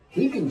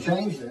 He can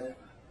change that.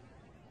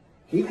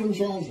 He can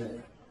change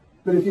that.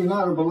 But if you're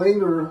not a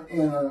believer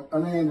in a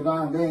man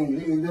divine being,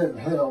 it doesn't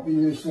help.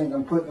 You just think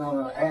I'm putting on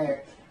an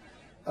act.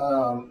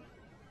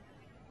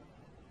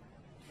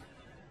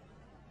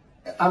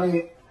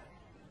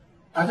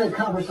 I've had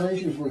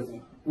conversations with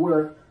him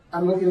where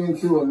I'm looking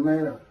into a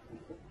mirror,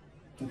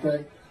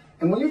 okay?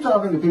 And when you're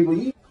talking to people,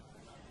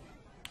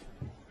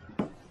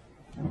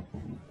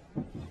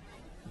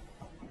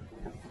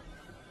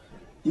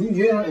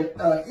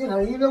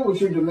 You know what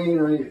your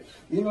demeanor is.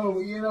 You know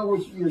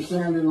what you're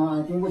sounding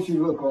like and what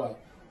you look like.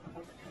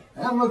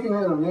 And I'm looking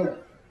at a mirror,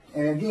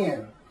 and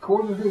again,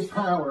 according to His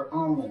power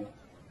on me,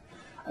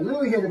 I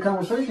literally had a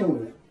conversation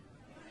with Him.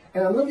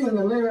 And I look in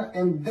the mirror,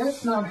 and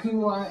that's not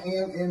who I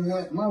am in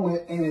that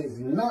moment, and it's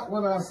not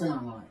what I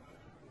sound like.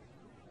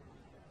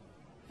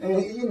 And,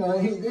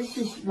 it's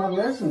just my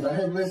lessons. I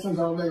have lessons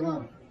all day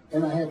long,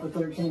 and I have for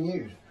 13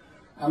 years.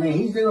 I mean,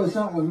 He's doing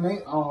something with me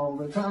all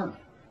the time.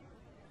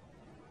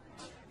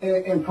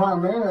 And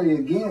primarily,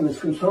 again, it's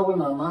controlling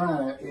my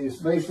mind is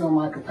based on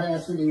my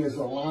capacity as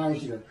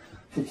Elijah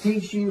to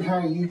teach you how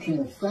you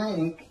can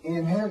think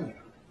in heaven.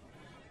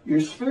 Your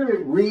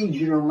spirit reads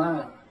your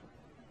mind.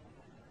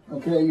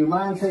 Okay, your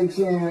mind takes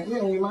in,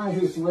 your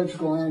mind is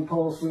electrical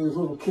impulses,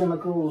 little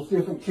chemicals,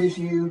 different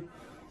tissue,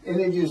 and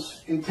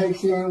it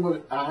takes in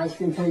what eyes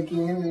can take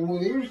in and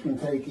what ears can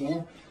take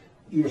in.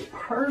 Your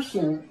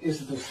person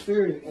is the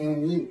spirit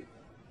in you,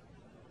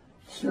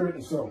 spirit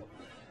and soul.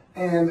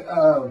 And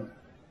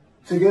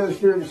together,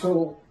 spirit and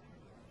soul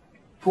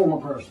form a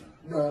person.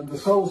 The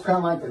soul's kind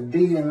of like the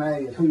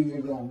DNA of who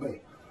you're going to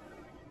be.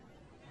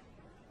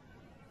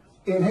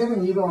 In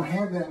heaven, you don't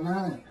have that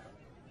mind.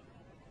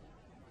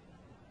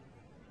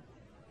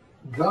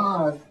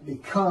 God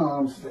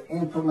becomes the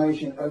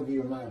information of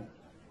your mind.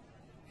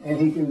 And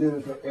He can do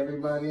it for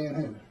everybody in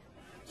heaven.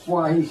 That's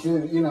why He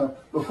said,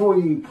 before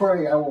you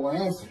pray, I will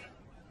answer.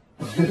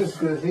 Just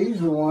because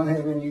He's the one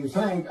having you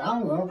think,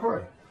 I'm going to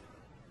pray.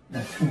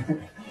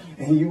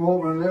 And you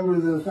won't remember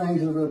the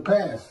things of the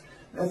past.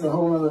 That's a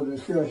whole other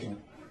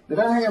discussion. But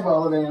I have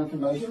all of that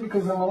information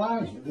because I'm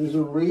Elijah. There's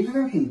a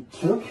reason He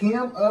took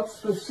him up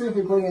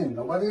specifically and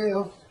nobody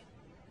else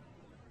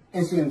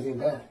and sends him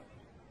back.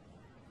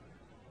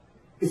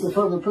 It's a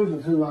further proof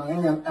of who I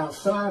am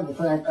outside the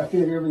fact I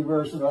fit every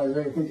verse of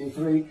Isaiah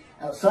 53.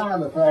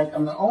 Outside the fact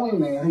I'm the only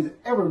man who's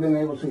ever been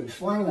able to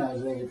explain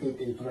Isaiah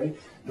 53.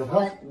 The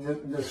fact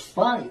that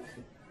despite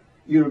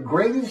your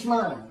greatest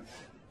minds,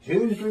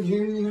 Jews for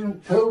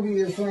Judaism,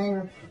 Toby a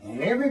singer,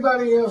 and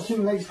everybody else who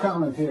makes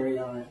commentary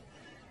on it,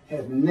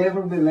 have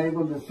never been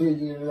able to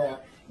figure it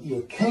out.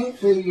 You can't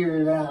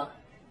figure it out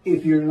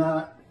if you're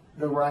not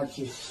the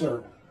righteous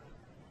servant.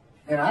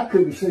 And I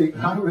couldn't see,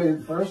 I read it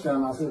the first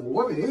time, I said,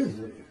 what is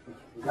it?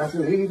 I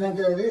said, who do you think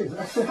that is?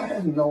 I said, I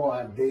have no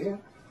idea.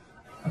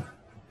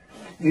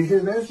 He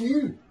said, that's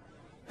you.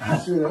 I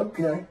said,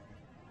 okay.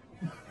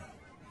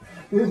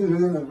 This is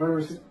in the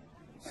verse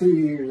 2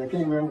 years. I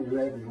can't remember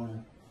exactly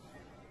when.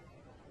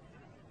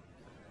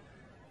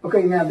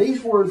 Okay, now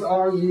these words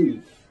are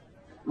used.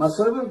 My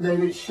servant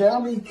David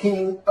shall be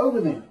king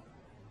over them.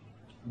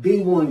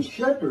 Be one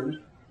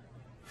shepherd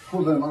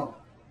for them all.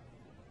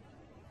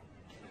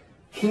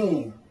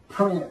 King,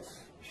 prince,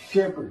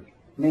 shepherd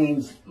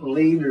means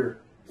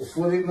leader. That's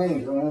what it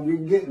means. I won't be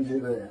getting to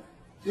that.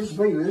 Just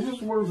leader. This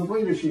is words of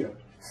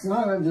leadership. It's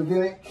not a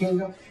Davidic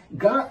kingdom.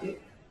 God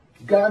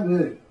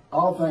knew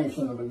all things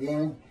from the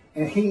beginning.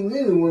 And He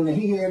knew when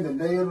He had the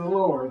day of the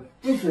Lord,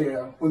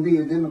 Israel would be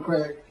a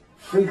democratic,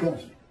 free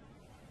country.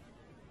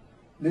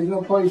 There's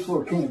no place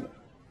for a kingdom.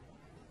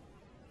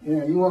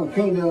 You want a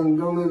kingdom,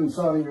 go live in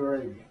Saudi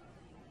Arabia.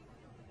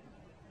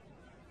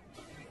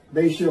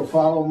 They shall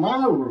follow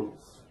my rules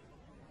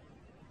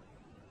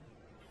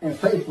and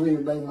faithfully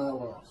obey my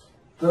laws.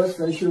 Thus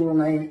they shall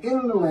remain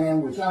in the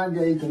land which I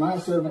gave to my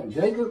servant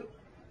Jacob,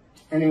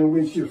 and in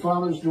which your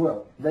fathers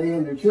dwelt. They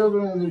and their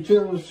children and their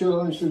children's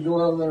children shall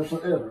dwell there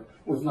forever,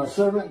 with my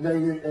servant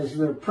David as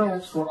their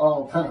prince for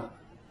all time.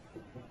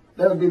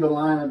 That would be the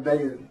line of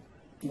David.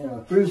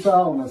 Through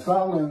Solomon.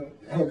 Solomon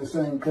had the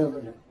same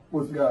covenant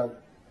with God.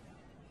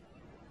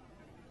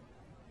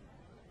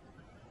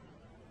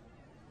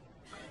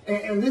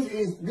 And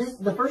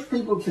the first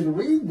people to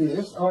read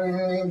this are in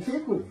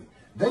antiquity.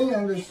 They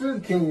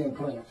understood king and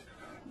prince.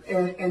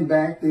 And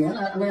back then,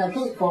 I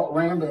can't fault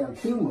Rambam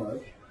too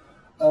much,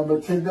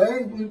 but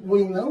today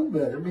we know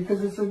better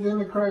because it's a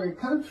democratic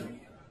country.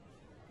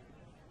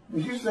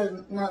 It's just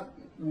that not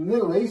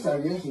Middle East, I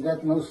guess, you got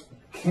the most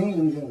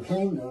kings and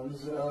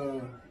kingdoms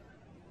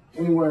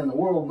anywhere in the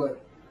world,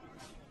 but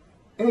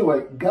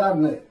anyway, God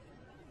knew.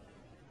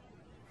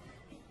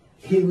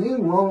 He knew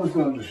Rome was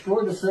going to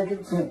destroy the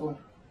second temple.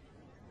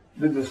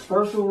 The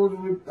dispersal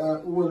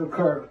would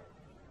occur.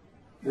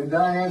 The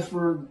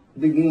diaspora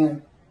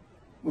began,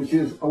 which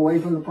is away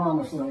from the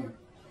promised land.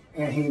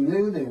 And He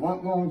knew they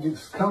weren't going to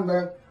just come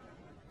back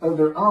of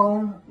their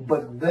own,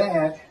 but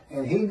that,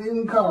 and He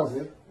didn't cause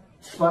it,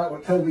 despite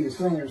what Toby the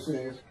singer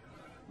says,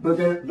 but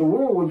that the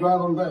world would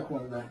drive them back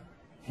one day.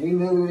 He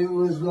knew it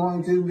was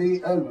going to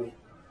be ugly.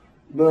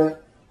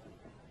 But,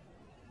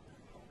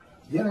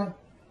 and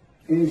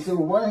He said,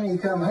 well, why didn't you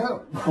come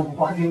help?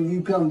 Why didn't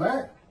you come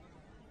back?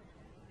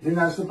 You're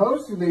not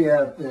supposed to be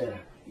out there.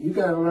 You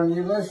got to learn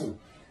your lesson.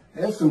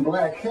 There's some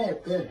black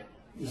cat there.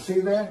 You see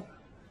that?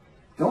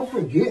 Don't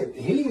forget,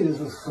 He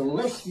is a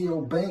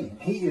celestial being.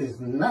 He is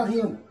not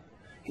human.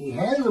 He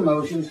has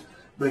emotions,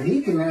 but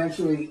He can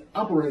actually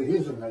operate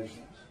His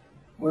emotions,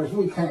 whereas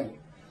we can't.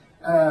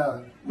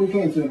 We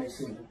can't to an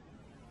extent.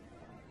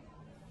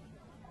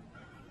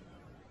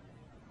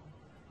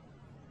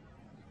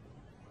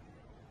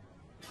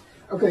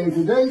 Okay, in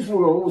today's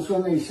world, with so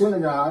many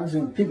synagogues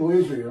and people of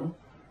Israel,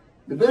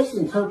 the best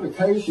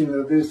interpretation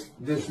of this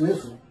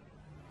dismissal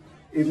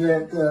is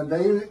that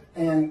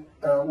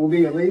will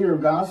be a leader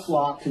of God's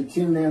flock to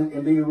tend them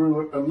and be a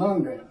ruler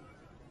among them.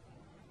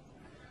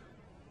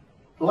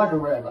 Like a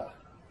rabbi,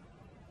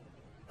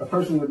 a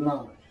person with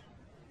knowledge,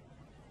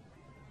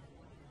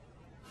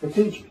 a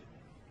teacher.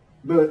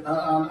 But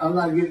I'm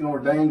not getting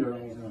ordained or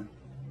anything.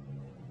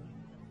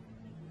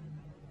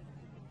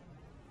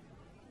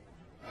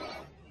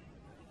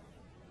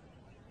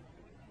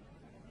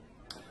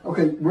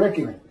 Okay,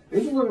 reckoning.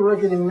 This is what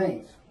reckoning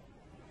means.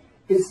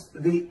 It's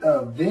the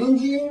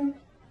avenging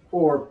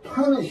or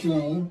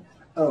punishing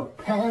of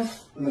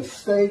past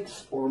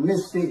mistakes or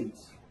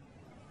misdeeds.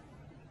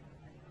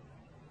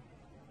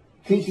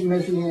 Teaching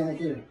Messianic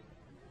era.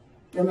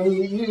 I mean,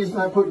 you're just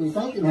not putting your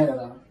thinking hat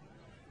on.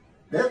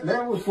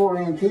 That was for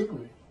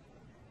antiquity,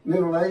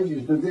 Middle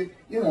Ages. But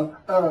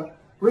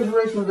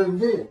resurrection of the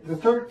dead, the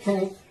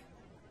 13th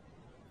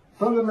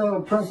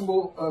fundamental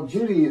principle of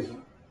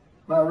Judaism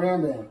by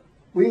Rambam.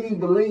 We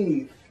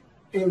believe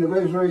in the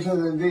resurrection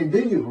of the dead. Do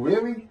you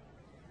really?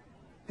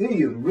 Do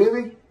you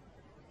really?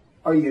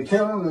 Are you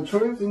telling the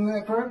truth in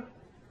that prayer?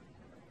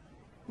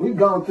 We've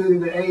gone through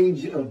the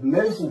age of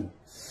medicine,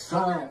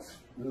 science,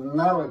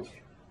 knowledge.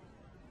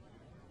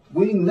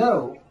 We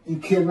know you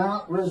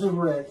cannot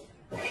resurrect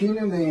a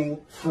human being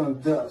from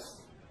dust.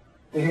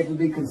 They have to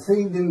be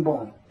conceived and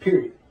born,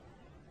 period.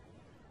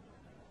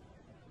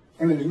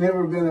 And there's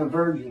never been a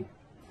virgin.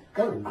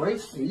 Got a great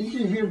story. You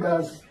should hear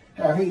about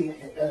how he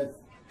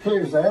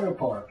tears that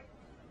apart.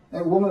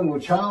 That woman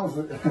with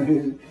child,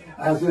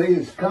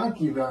 Isaiah's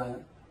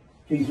concubine,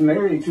 he's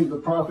married to the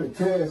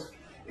prophetess,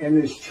 and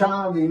this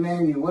child,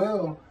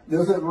 Emmanuel,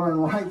 doesn't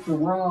learn right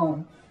from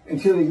wrong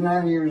until he's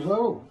 9 years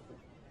old.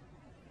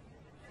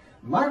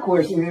 My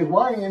question is,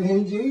 why isn't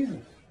he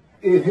Jesus?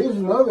 If his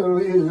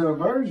mother is a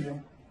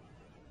virgin,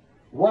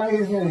 why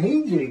isn't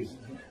he Jesus?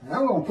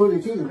 I'm going to put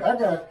it to you.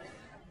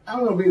 I'm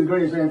going to be the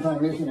greatest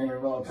anti-missionary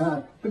of all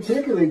time,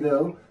 particularly,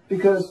 though,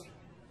 because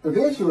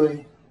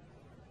eventually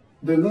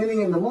the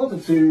many and the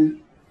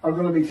multitude are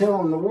going to be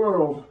telling the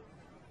world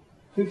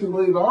who can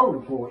believe our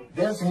report.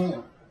 That's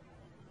him.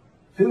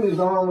 Who is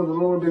the arm of the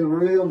Lord been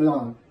revealed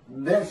on?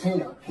 That's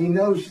him. He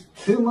knows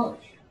too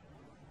much.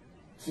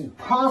 It's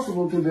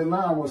impossible to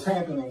deny what's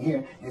happening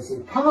here. It's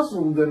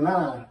impossible to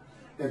deny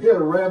that there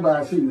are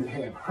rabbis who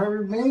have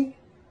heard me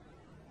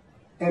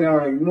and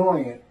are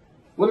ignoring it.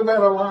 What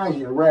about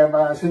Elijah?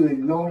 Rabbis who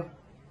ignore?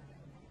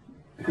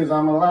 Because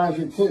I'm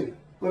Elijah too.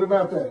 What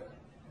about that?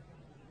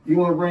 You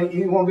want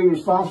to be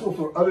responsible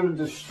for utter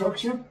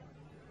destruction?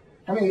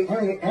 How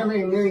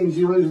many millions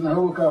you lose in the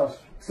Holocaust?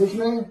 6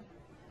 million?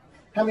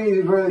 How many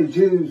Israeli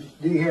Jews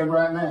do you have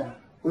right now?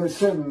 Well, it's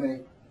 7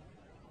 million.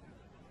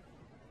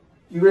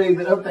 You ready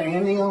to up the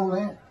ante on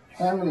that?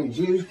 How many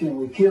Jews can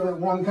we kill at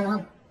one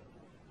time?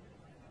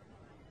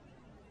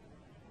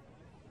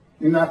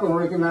 You're not going to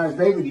recognize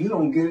David. You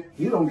don't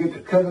get the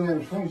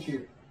covenant of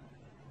friendship.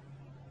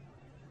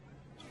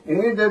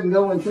 And it doesn't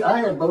go into. I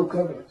have both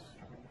covenants.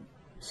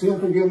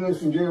 Sin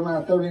forgiveness in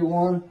Jeremiah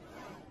 31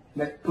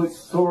 that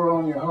puts Torah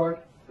on your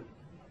heart,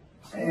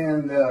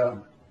 and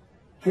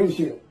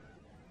friendship.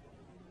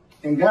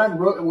 And God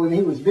wrote, when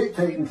he was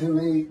dictating to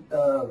me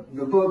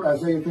the book,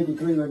 Isaiah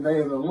 53, the day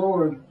of the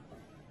Lord,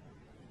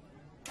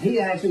 he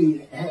actually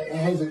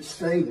has it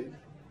stated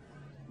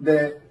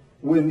that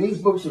when these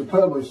books are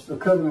published, the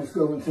covenants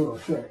go into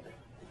effect.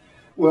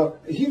 Well,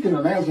 as you can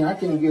imagine, I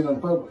can't get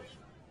them published.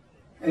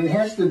 And it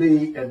has to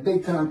be a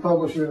big-time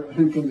publisher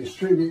who can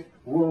distribute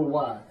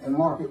worldwide and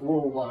market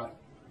worldwide.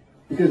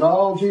 Because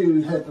all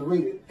Jews have to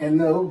read it and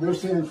know they're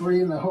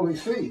sin-free in the Holy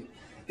See.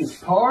 It's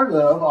part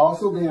of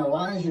also being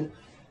Elijah.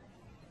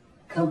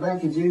 Come back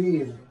to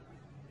Judaism.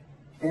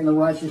 And the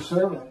righteous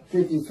servant,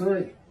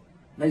 53.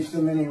 Makes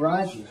them many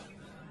righteous.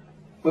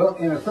 Well,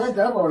 in effect,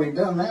 I've already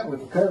done that with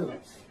the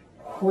covenants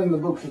when the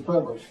books are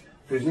published.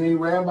 If there's any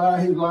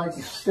rabbi who'd like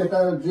to step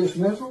out of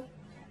dismissal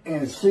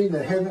and see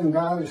the heaven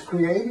God is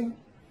creating,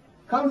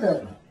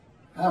 contact me.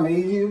 I'm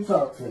easy to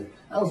talk to.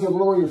 I was a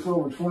lawyer for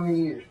over 20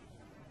 years.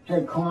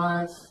 Had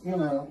clients,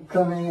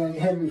 come in,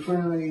 had to be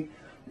friendly.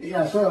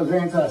 Yeah, I said I was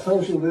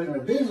antisocial, but in a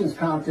business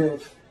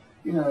context,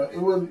 it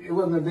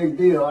wasn't a big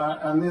deal.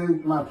 I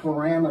knew my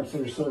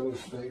parameters, so to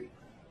speak.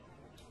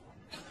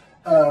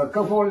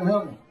 Come forward and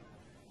help me.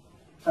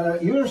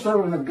 You're a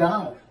servant of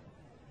God.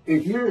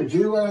 If you're a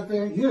Jew out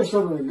there, you're a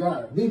servant of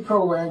God. Be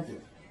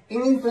proactive.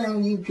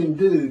 Anything you can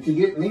do to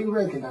get me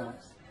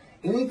recognized,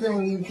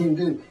 anything you can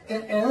do.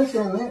 And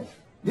understand this.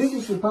 This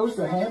is supposed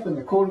to happen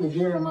according to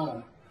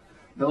Jeremiah.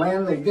 The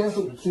land lay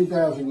desolate for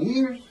 2,000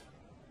 years.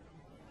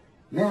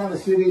 Now the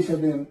cities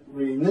have been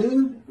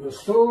renewed,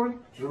 restored,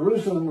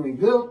 Jerusalem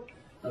rebuilt,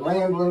 the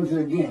land blooms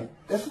again.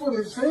 That's what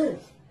it says.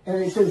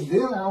 And it says,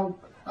 then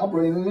I'll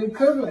bring a new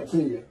covenant to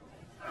you.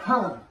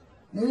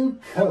 New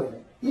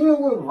covenant. You know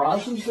what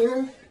Rashi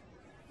says?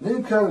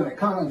 New covenant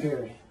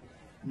commentary.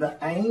 The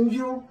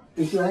angel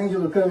is the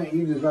angel of the covenant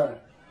you desire.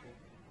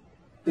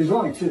 There's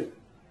only two.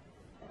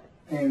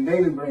 and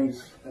David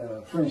brings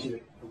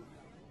friendship.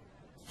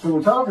 So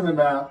we're talking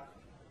about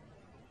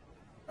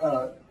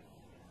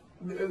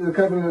the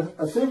covenant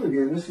of sin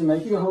forgiveness to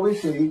make you a holy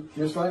seed,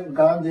 just like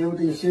God did with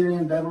the Assyrian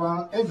and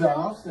Babylon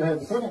exiles to have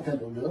the second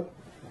temple built.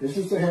 This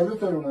is to have the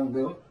third one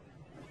built.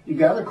 You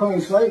got a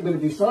clean slate, but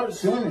if you start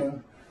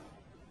sinning,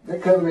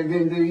 that covenant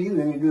didn't do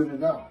you any good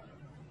at all.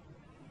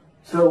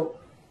 So,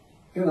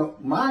 you know,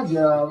 my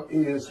job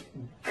is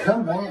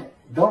come back.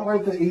 Don't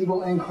let the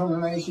evil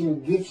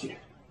inclination get you,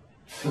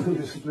 so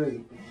to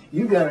speak.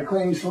 You got a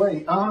clean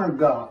slate. Honor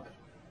God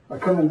by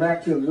coming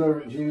back to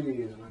observant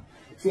Judaism.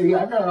 See,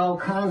 I got all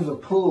kinds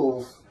of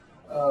pulls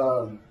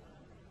to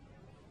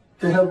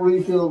help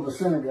refill the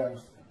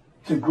synagogues,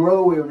 to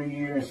grow every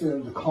year instead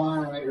of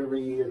decline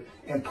every year.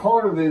 And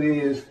part of it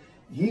is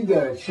you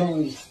got to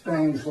change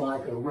things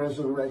like a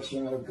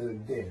resurrection of the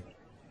dead.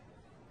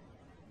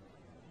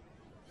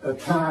 A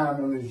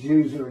time when the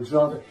Jews are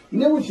exalted. You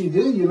know what you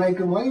do? You make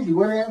them lazy.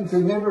 What happened to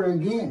never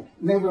again?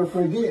 Never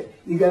forget.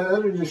 You got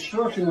utter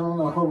destruction on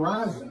the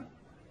horizon.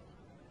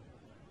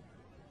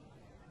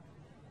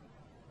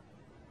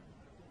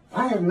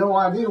 I have no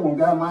idea when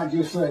God might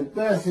just say,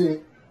 that's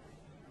it.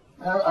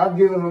 I've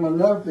given them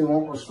enough. They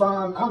won't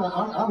respond.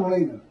 I'm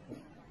leaving.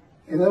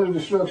 And utter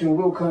destruction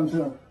will come to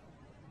them.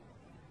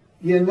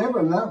 You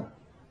never know.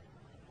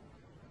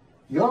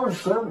 You're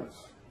servants.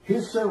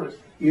 His servants.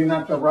 You're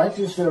not the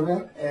righteous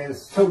servant,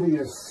 as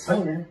Tobias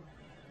Singer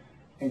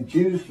and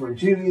Jews for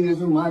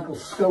Judaism, Michael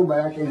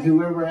Skoback, and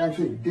whoever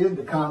actually did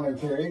the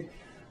commentary,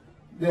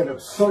 that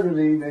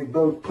absurdity they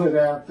both put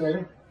out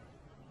there.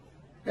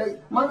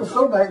 Michael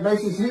Skoback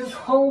bases his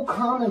whole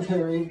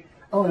commentary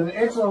on an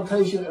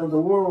exaltation of the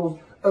world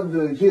of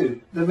the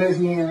Jew, the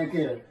Messianic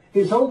era.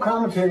 His whole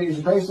commentary is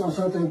based on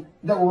something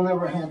that will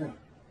never happen.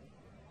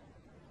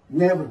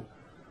 Never.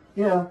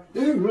 You know,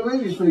 these are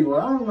religious people.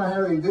 I don't know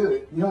how they do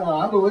it. You know,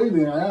 I believe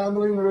in it. I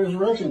believe in the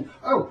resurrection.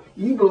 Oh,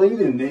 you believe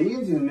in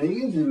millions and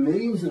millions and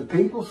millions of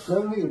people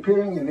suddenly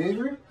appearing in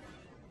Israel?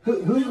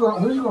 Who's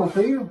going to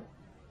feed them?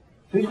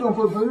 Who's going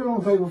to put food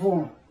on the table for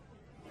them?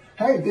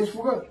 Hey, guess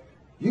what?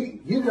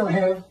 You're going to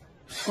have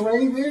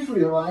slave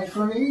Israelites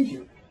from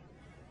Egypt.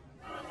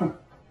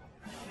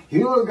 You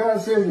know what God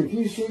says? If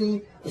you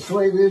see a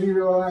slave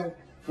Israelite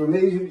from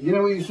Egypt, you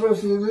know what you're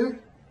supposed to do?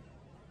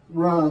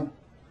 Run.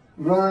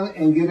 Run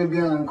and get a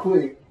gun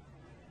quick.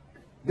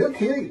 They'll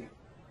kill you.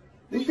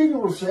 These people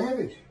were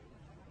savage.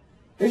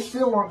 They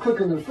still weren't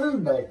cooking their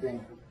food back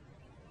then.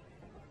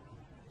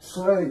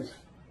 Slaves.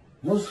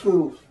 No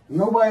schools.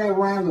 Nobody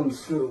around them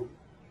school.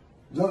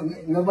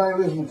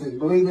 Nobody listening to you.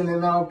 Believing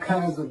in all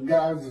kinds of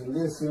gods and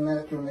this and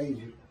that from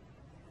Egypt.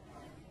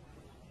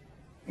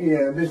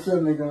 Yeah, they're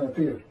suddenly going to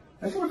appear.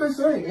 That's what they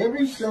say.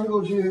 Every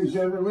single Jew who's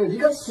ever lived. You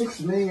got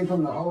 6 million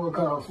from the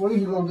Holocaust. What are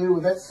you going to do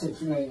with that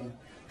 6 million?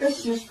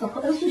 That's just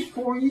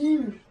 4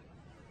 years.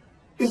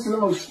 It's the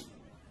most.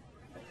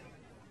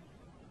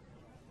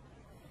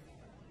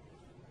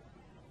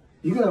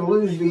 You're going to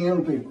lose the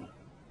young people.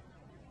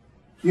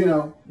 You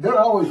know, they're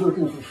always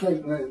looking for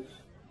fake news.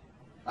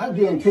 I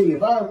guarantee you,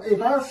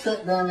 if I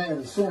sat down there at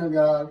the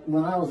synagogue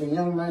when I was a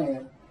young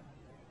man,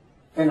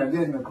 and I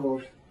didn't, of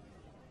course,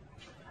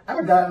 I'd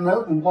have gotten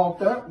up and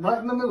walked out right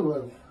in the middle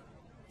of it.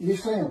 You're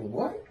saying,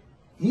 what?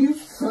 You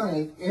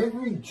think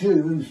every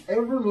Jew who's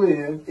ever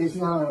lived is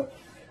not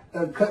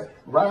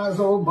rise,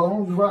 old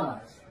bones,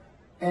 rise.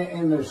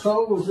 And their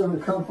soul is going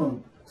to come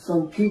from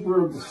some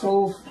keeper of the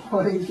soul's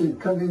place and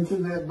come into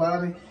that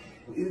body.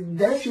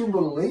 That's your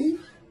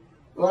belief?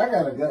 Well, I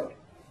got to go.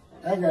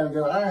 I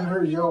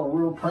heard y'all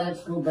real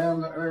practical,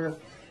 down to earth.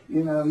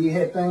 You know, you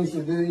had things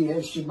to do. You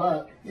had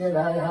Shabbat. You had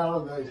high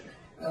holidays.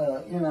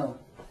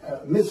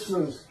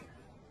 Mitzvahs.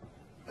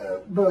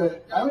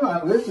 But I'm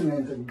not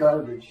listening to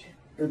garbage,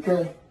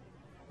 okay?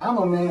 I'm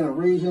a man of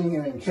reasoning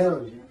and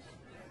intelligence.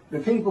 The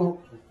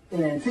people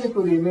in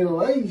antiquity and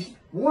Middle Age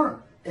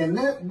weren't. And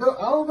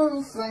all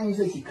those things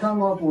that you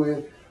come up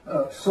with,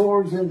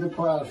 swords into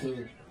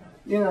plowshares,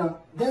 you know,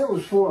 that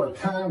was for a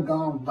time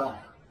gone by.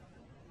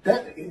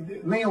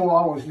 That man will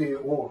always be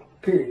at war,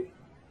 period.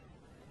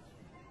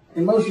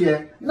 And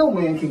Moshiach, no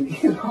man can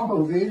get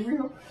all of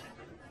Israel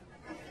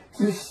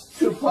just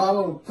to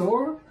follow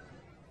Torah.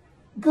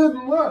 Good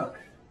luck.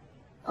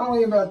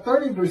 Only about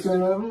 30%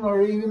 of them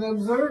are even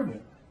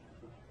observant.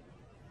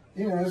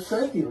 You know,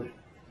 secular.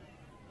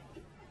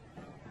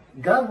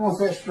 God wants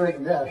that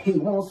straightened out. He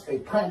wants a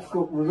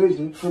practical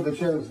religion for the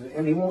chosen.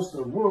 And he wants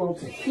the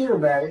world to hear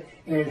about it.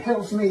 And it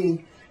helps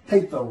me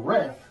take the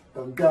wrath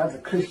of God's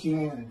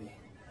Christianity.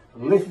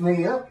 Lift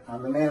me up.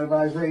 I'm the man of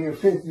Isaiah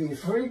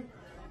 53.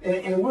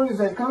 And where does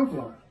that come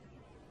from?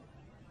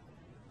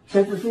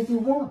 Chapter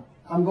 51.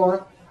 I'm going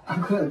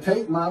to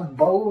take my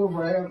bowl of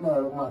wrath,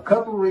 my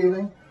cup of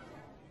reeling,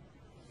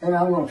 and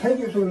I'm going to take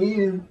it from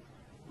you,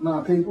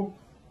 my people,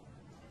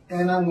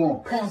 and I'm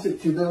going to pass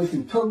it to those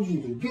who told you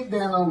to get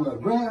down on the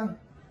ground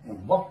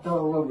and walked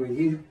all over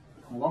you,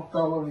 walked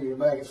all over your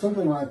back,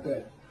 something like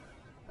that.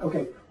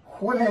 Okay,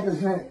 what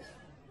happens next?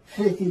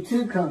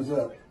 52 comes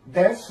up.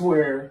 That's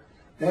where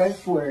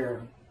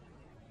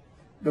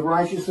the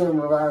righteous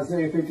servant of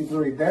Isaiah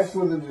 53. That's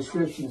where the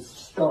description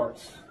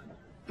starts.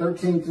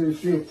 13 through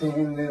 15,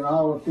 and then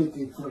all of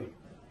 53.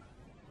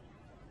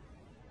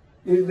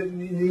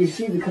 Do you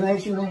see the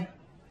connection there?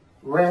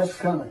 Wrath's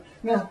coming.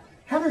 Now,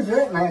 how does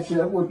that match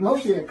up with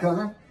Moshiach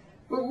coming?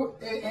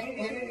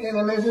 And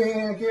a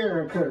Messianic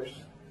era occurs.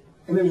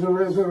 And there's a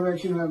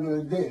resurrection of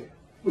the dead,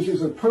 which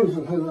is a proof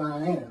of who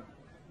I am.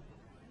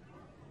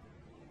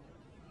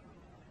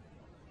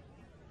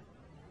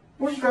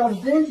 Where's God's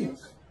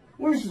vengeance?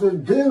 Where's the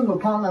doom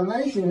upon the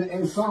nation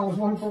in Psalms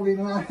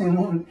 149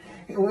 and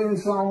in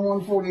Psalm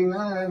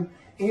 149,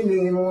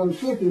 ending in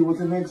 150 with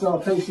an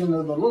exaltation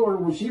of the Lord,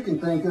 which you can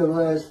think of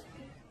as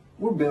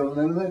we're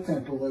building the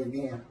temple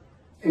again.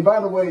 And by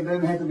the way, it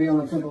doesn't have to be on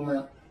the Temple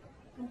Mount.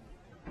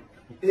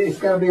 It's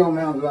got to be on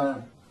Mount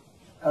Zion.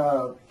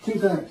 Two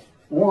things.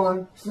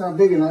 One, it's not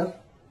big enough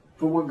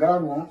for what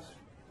God wants.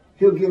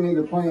 He'll give me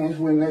the plans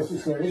when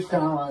necessary. It's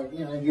kind of like,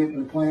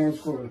 getting the plans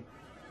for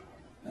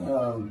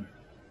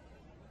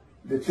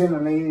the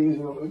Tennessee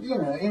or,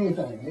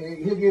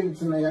 anything. He'll give it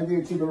to me. I give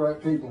it to the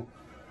right people.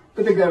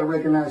 But they got to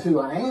recognize who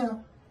I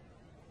am.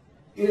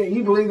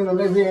 You believe in the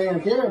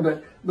Messianic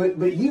era,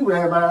 but you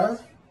rabbis,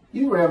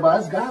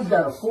 God's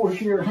got to force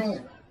your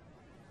hand.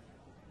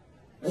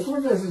 That's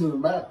what this is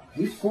about.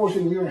 He's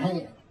forcing your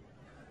hand.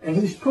 And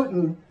he's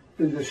putting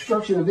the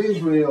destruction of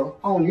Israel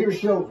on your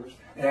shoulders.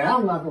 And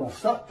I'm not going to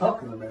stop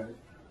talking about it.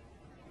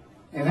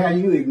 And how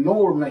you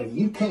ignore me.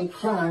 You can't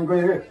find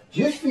greater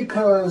just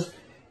because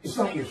it's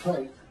not your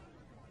faith.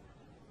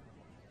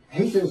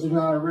 He says there's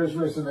not a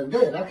resurrection of the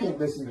dead. I can't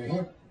listen to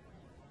him.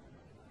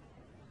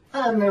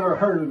 I've never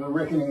heard of the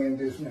reckoning and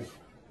dismissal.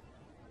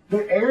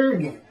 They're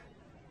arrogant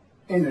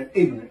and they're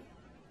ignorant.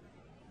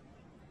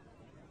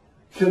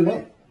 To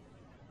me.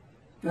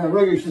 Now, in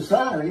regular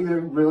society, they're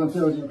real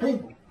intelligent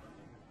people.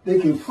 They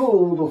can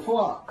fool the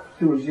flock,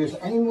 who are just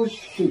aimless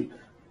sheep.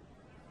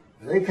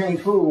 They can't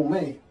fool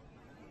me,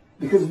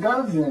 because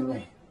God's in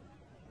me.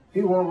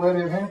 He won't let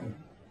it happen.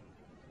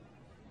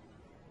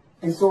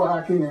 And so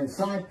I can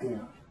incite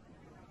them.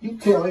 You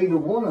tell either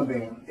one of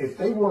them, if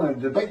they want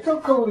to debate, tell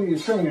Cody your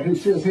singer who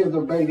says he'll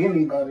debate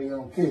anybody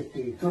on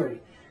 53.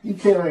 You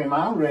tell him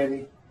I'm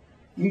ready.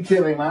 You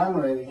tell him I'm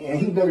ready. And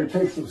he better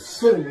take some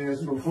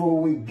sedatives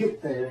before we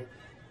get there.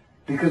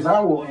 Because I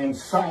will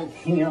incite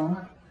him,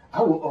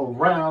 I will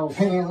arouse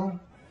him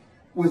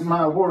with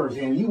my words.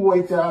 And you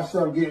wait till I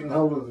start getting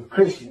hold of the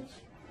Christians.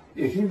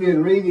 If you've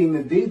been reading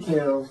the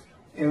details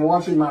and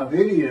watching my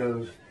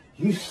videos,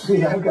 you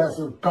see I've got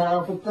some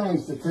powerful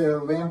things to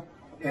tell them,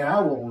 and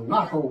I will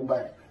not hold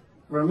back.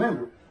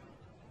 Remember,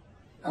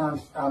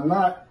 I'm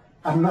not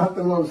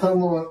the most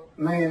humble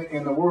man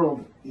in the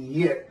world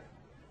yet.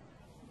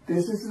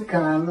 This is the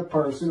kind of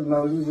person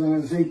Moses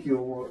and Ezekiel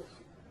was.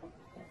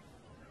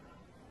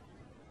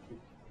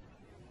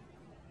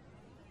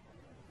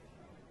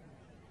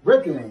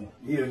 Reckoning,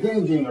 the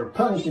avenging or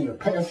punishing of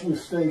past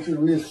mistakes or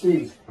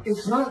misdeeds.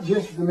 It's not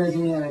just the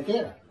Messianic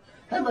era.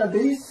 How about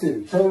these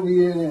two,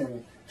 Tobiah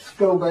and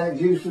Skobac,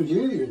 Jews for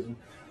Judaism?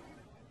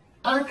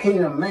 I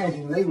can't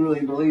imagine they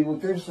really believe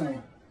what they're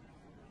saying.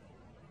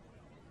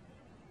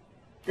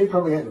 They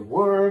probably had to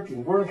work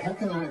and work. How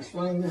can I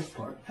explain this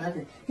part?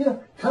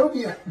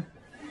 Tobiah's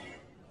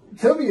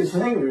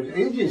fingers,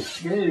 it just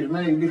scares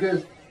me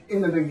because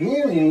in the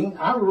beginning,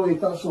 I really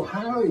thought so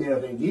highly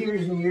of him.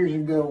 Years and years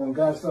ago when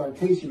God started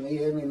teaching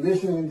me, I mean,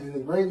 listening to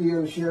the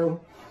radio show,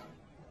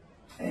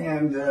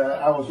 and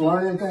I was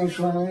learning things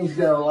from him. He's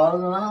got a lot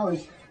of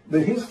knowledge,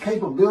 but his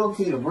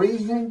capability of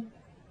reasoning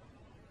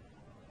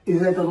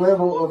is at the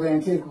level of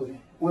antiquity,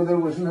 where there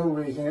was no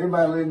reason.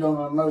 Everybody lived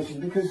on emotion,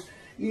 because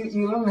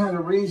you learn how to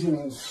reason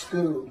in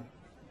school.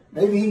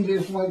 Maybe he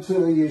just went to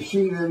a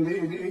yeshiva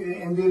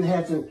and didn't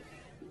have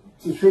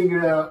to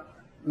figure out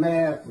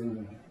math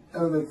and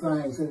other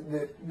things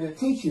that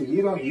teach you.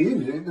 You don't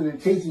use it, but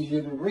it teaches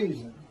you to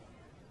reason.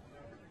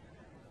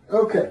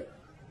 Okay,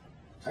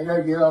 I got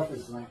to get off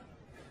this thing.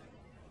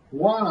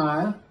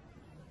 Why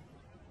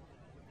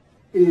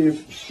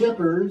is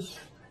shepherds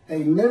a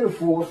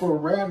metaphor for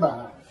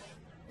rabbis?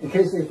 In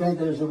case they think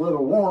there's a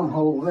little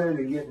wormhole there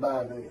to get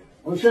by there.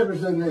 Well, shepherds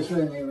doesn't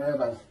necessarily mean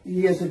rabbis.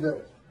 Yes, it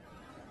does.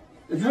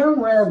 The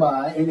term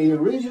rabbi in the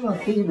original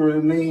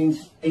Hebrew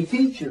means a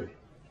teacher.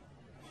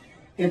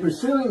 In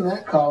pursuing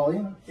that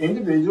calling,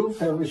 individuals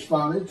have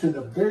responded to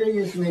the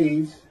various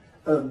needs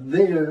of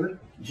their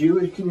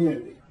Jewish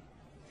community.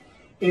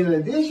 In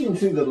addition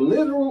to the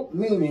literal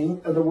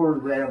meaning of the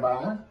word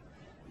rabbi,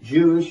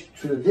 Jewish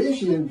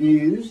tradition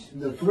views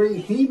the three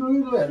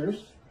Hebrew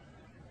letters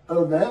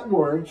of that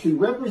word to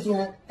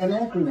represent an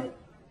acronym.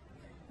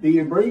 The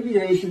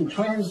abbreviation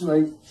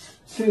translates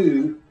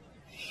to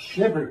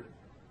shepherd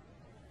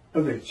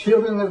of the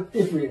children of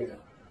Israel.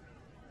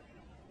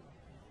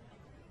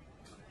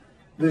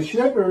 The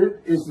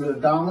shepherd is the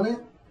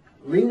dominant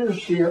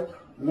leadership.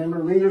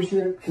 Remember,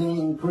 leadership,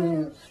 king,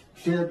 prince,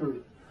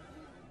 shepherd.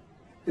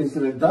 It's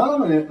the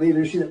dominant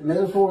leadership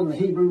metaphor in the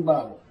Hebrew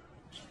Bible.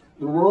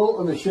 The role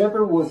of the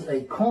shepherd was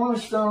a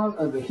cornerstone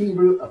of the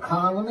Hebrew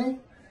economy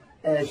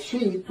as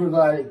sheep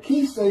provided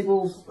key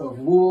staples of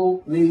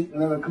wool, meat,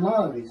 and other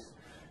commodities.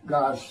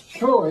 God's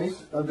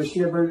choice of the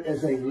shepherd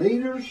as a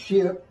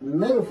leadership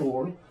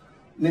metaphor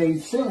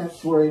made sense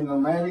for a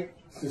nomadic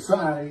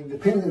society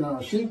dependent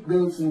on sheep,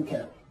 goats, and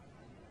cattle.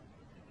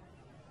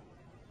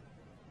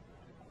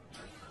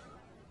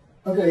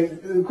 Okay,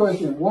 the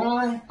question,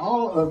 why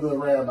all of the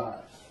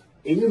rabbis,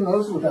 even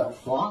those without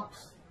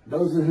flocks,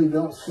 those who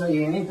don't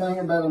say anything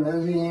about a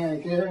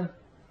Messianic era,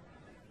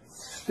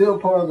 still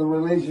part of the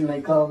religion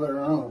they call their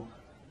own?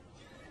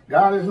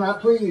 God is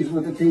not pleased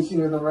with the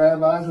teaching of the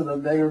rabbis of the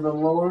day of the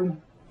Lord,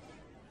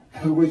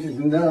 which is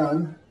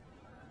none,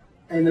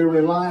 and their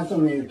reliance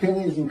on the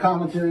opinions and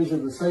commentaries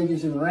of the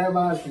sages and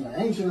rabbis from the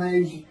ancient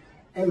age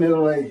and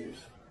Middle Ages.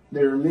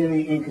 There are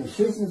many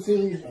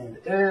inconsistencies and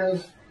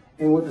errors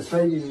in what the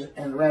sages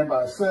and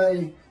rabbis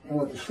say and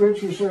what the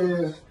scripture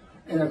says,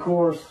 and of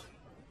course,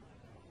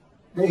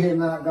 they had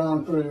not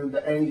gone through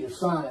the age of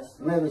science,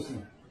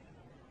 medicine,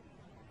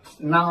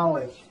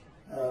 knowledge,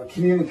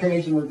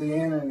 communication with the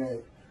internet.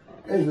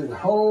 There's a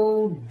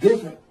whole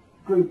different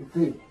group of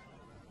people.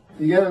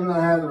 You got to know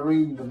how to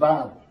read the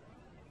Bible.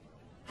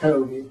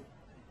 Talmud,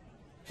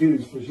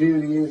 Jews for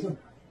Judaism.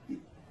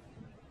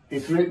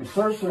 It's written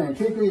first for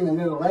antiquity in the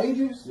Middle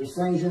Ages. There's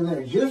things in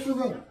there just for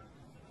them.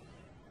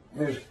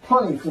 There's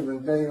plenty for the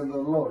day of the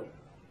Lord.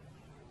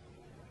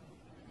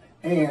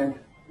 And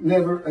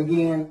never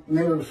again,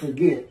 never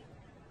forget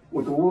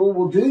what the world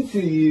will do to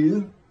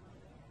you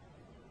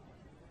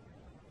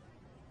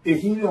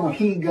if you don't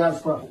heed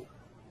God's prophet.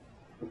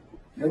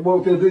 And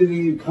what they'll do to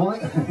you,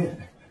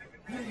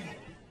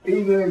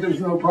 even if there's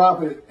no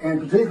prophet, and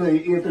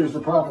particularly if there's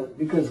a prophet,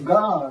 because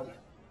God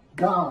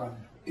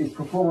is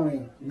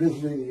performing this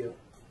video,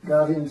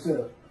 God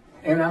himself.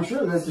 And I'm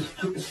sure that's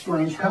a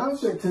strange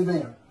concept to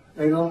them.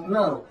 They don't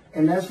know.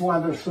 And that's why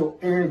they're so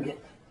arrogant.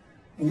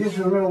 And just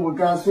remember what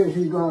God says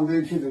he's going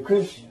to do to the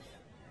Christians.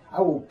 I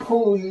will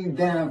pull you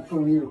down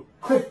from your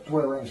cliff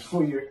dwellings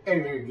for your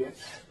arrogance.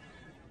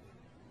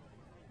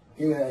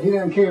 Yeah, he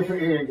doesn't care for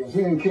arrogance.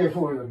 He doesn't care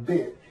for it a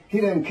bit.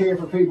 He doesn't care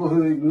for people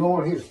who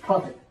ignore his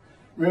prophet.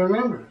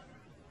 Remember,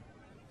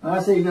 when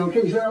I say you don't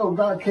care, you say, oh,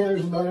 God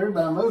cares about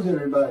everybody, loves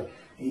everybody.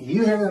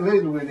 You haven't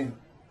lived with him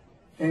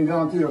and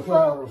gone through a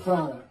fire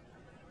refinement.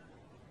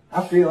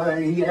 I feel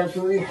like he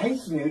absolutely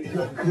hates me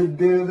a good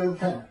bit of the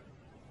time.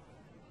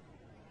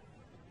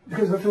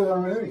 Because I feel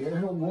I'm ready.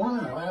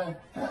 Why?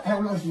 How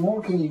much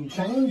more can you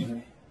change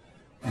me?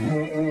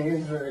 And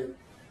he's like,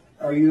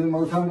 are you the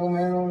most humble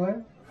man on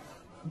earth?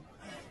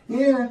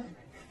 Yeah.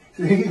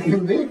 So he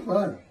can be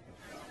funny.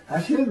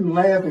 I shouldn't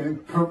laugh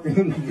and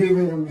give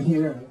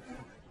him,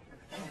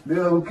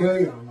 they're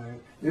okay on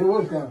that. It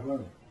was kind of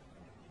funny.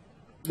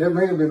 That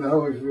may have been the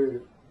Holy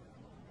Spirit.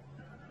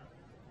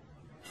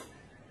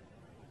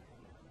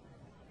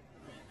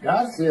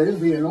 God says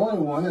the anointed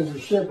one is a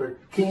shepherd,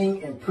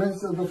 king, and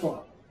prince of the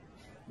flock,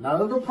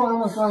 not of the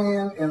promised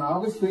land and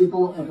all his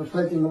people and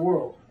perfecting the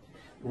world.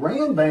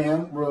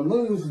 Rambam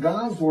removes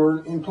God's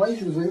word and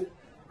replaces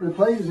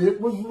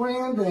it with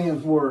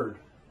Rambam's word.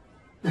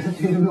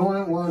 The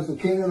anointed one is the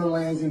king of the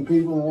lands and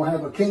people and will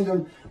have a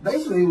kingdom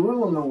basically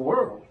ruling the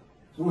world.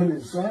 That's what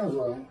it sounds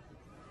like.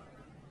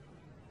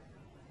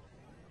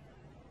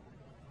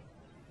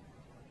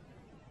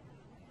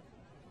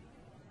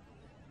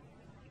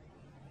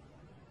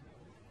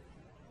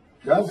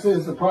 God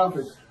says the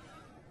prophets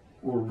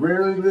were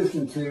rarely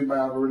listened to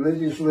by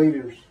religious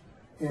leaders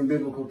in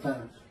biblical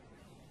times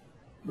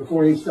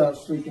before he stopped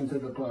speaking to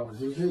the prophets.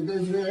 He said,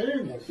 there's the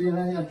arrogance.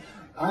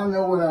 I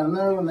know what I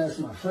know, and that's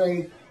my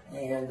faith,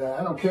 and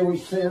I don't care what you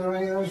say, I don't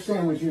even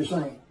understand what you're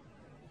saying.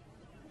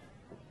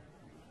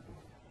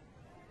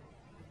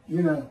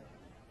 I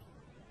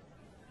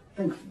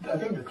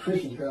think the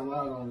Christians got a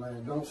lot on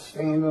that. Don't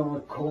stand on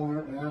the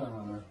corner. I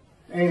don't know.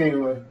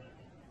 Anyway,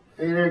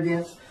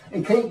 arrogance.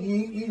 And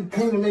you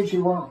can't admit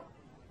you're wrong.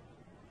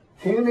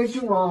 Can't admit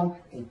you're wrong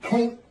and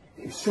can't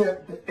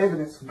accept the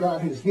evidence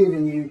God has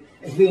given you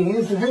as being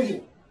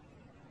insufficient.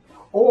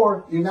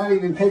 Or you're not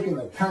even taking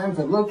the time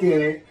to look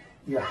at it.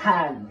 You're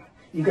hiding.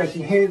 You got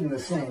your head in the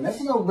sand.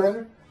 That's no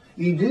better.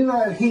 You do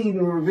not heed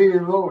and revere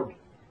the Lord.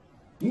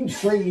 You can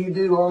say you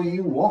do all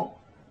you want.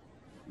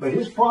 But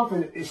his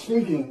prophet is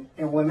speaking.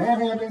 And when that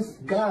happens,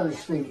 God is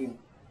speaking.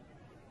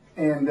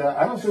 And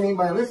I don't see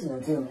anybody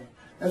listening to me.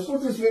 That's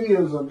what this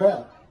video is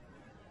about.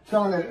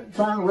 Trying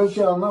to let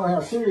y'all know how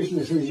serious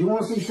this is. You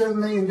want to see 7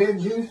 million dead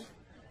Jews?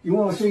 You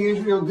want to see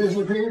Israel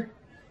disappear?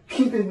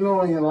 Keep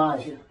ignoring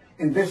Elijah.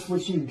 And that's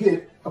what you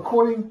get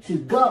according to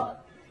God.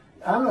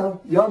 I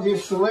know, y'all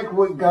just select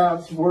what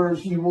God's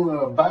words you want to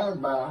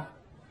abide by.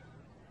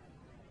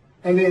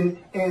 And then,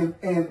 and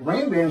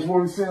Rambam's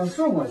word sounds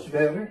so much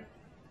better.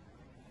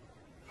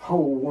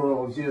 Whole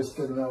world just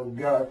to know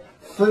God.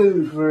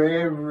 Food for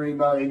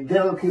everybody.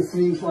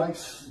 Delicacies like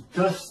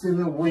dust in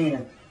the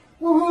wind.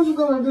 Well, who's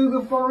going to do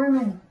the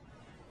farming?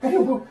 Hey,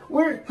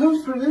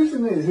 who's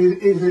producing this?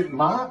 Is it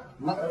what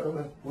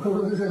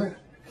was that?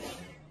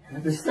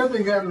 The stuff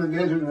they got in the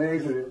desert and the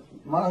Exodus.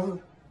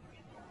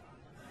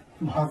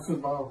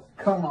 Matzo balls.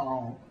 Come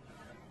on.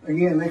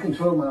 Again, they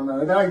control my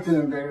mind. They like to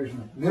embarrass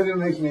me. Then it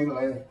makes me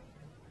laugh.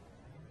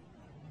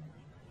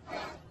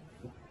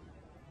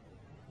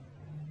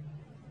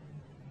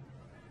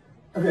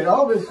 Okay,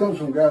 all this comes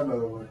from God, by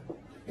the way.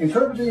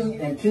 Interpreting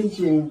and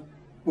teaching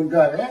what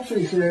God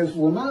actually says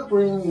will not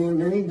bring in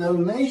many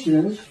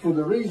donations for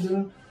the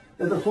reason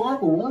that the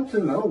flock will want to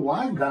know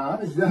why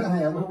God is going to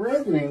have a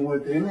reckoning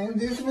with them and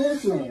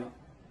dismiss them.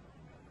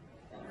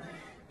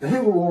 They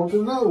will want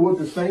to know what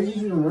the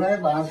sages and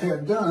rabbis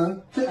have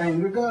done to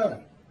anger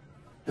God.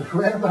 The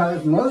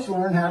rabbis must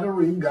learn how to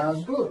read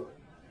God's book,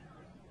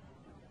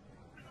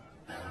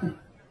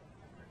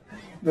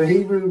 the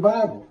Hebrew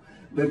Bible.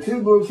 The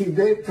two books he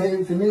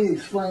dictated to me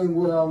explain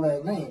what all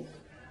that means.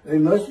 They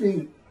must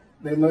be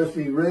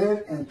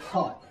read and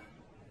taught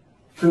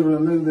to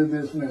remove the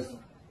dismissal.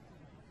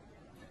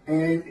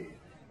 And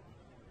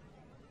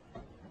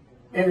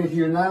if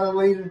you're not a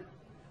leader,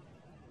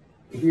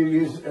 if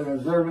you're just an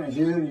observant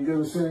Jew, you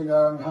go to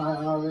synagogue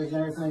and all this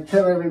and everything,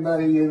 tell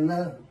everybody you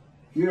know.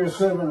 You're a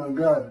servant of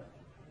God.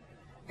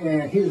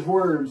 And his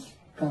words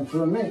come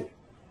from me.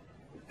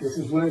 This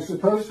is when it's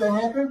supposed to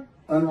happen,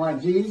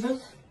 unlike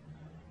Jesus,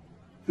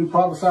 who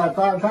prophesied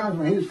 5 times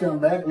when he was coming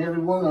back, and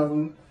every one of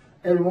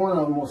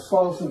them was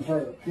false and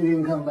failed. He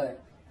didn't come back.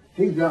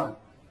 He's gone.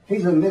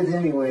 He's a myth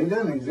anyway. He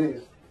doesn't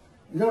exist.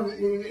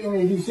 And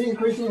if you see a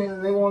Christian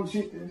and they want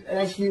to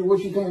ask you what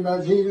you think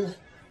about Jesus,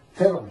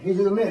 tell them he's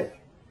a myth.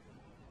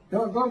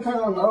 Don't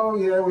tell them, oh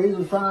yeah, well, he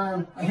was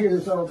fine. I hear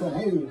this all the time.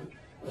 He was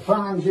a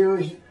fine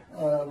Jewish,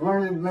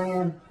 learned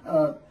man,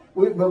 but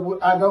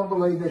I don't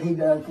believe that he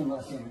died for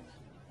my sins.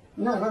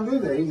 No, don't do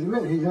that. He's a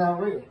myth. He's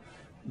not real.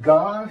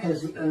 God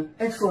has an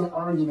excellent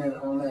argument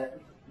on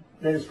that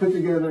is put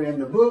together in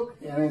the book,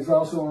 and it's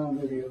also on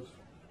videos.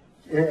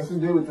 It has to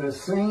do with the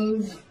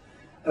scenes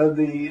of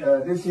the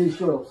Dead Sea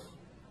Scrolls.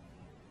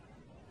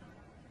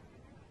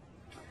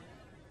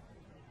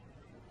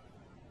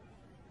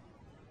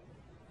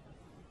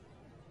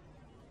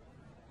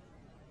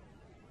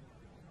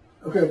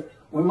 Okay,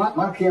 well,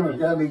 my camera's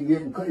got to be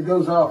getting, it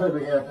goes off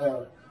every half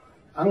hour.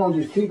 I'm going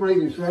to just keep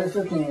reading as fast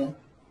as I can.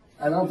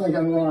 I don't think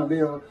I'm going to be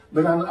able,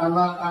 but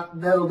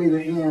that'll be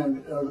the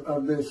end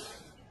of this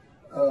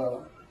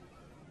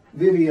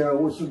video,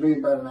 which will be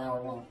about an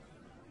hour long.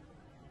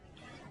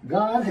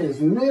 God has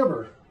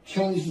never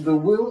changed the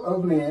will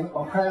of men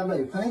or how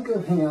they think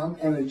of him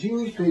and the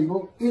Jewish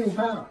people in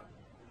power.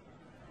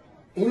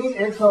 Any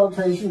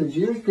exaltation the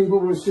Jewish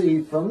people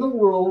receive from the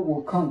world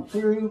will come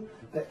through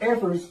the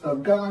efforts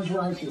of God's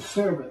righteous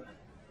servant.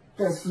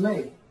 That's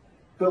me.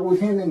 But with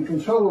him in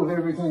control of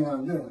everything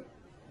I'm doing.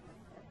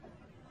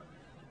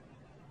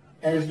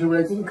 As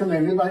directed and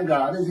commanded by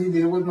God as he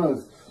did with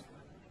Moses.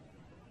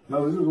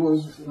 Moses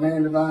was a man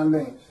of divine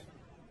beings.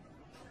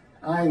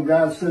 I am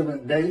God's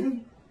servant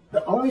David,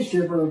 the only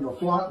shepherd of the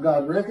flock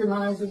God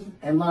recognizes,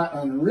 and my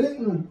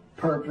unwritten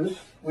purpose,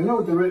 we know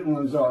what the written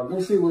ones are.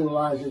 Go see what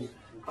Elijah's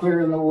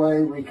clearing the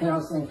way,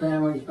 recounseling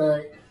families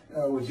back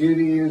with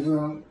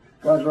Judaism,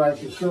 God's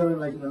righteous servant,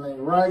 making the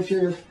name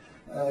righteous.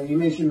 You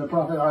mentioned the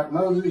prophet like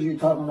Moses. You're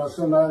talking about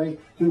somebody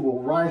who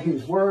will write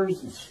his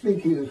words and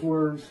speak his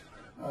words.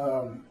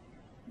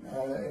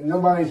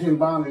 Nobody's in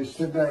bondage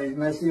today,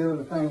 and that's the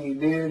other thing he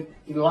did.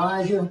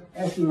 Elijah,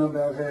 asked him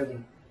about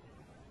heaven.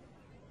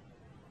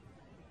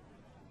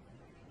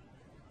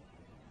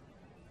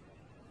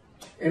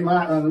 And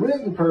my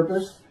unwritten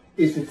purpose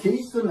is to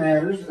teach the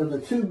matters of the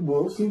 2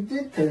 books he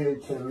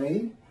dictated to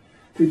me,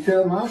 to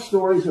tell my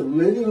stories of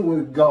living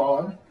with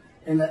God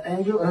and the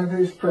angel of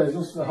his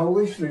presence, the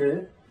Holy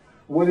Spirit,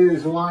 what it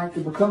is like to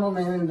become a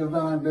man in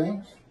divine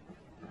beings,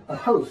 a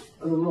host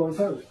of the Lord's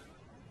host.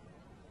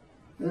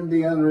 That'd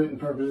be unwritten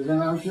purposes,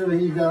 and I'm sure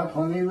he's got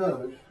plenty of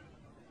others.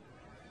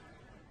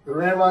 The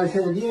rabbis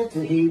had yet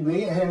to heed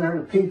me. I hadn't heard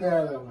a peep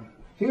out of them.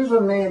 Here's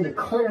a man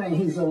declaring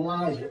he's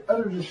Elijah.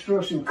 Utter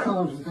destruction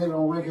comes if they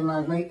don't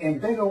recognize me,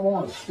 and they don't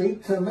want to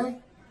speak to me.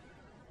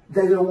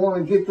 They don't want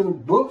to get them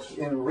books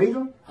and read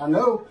them. I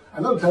know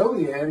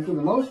Toby had for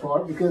the most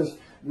part, because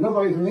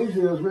nobody from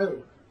Israel's read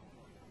them.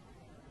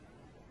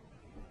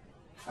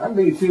 I'd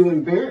be too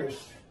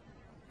embarrassed.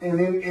 And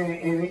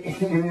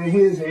in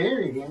his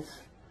arrogance,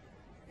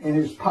 and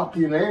his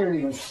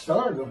popularity and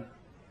stardom,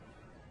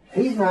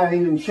 he's not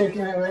even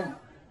checking it out.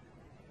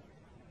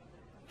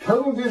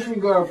 Total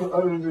disregard for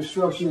utter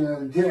destruction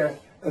and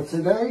death of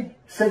today,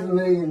 7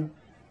 million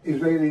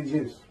Israeli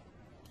Jews.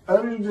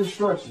 Utter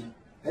destruction.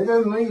 It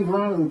doesn't leave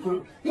room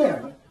for,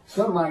 yeah,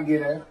 some might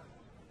get out.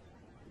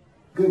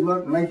 Good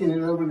luck making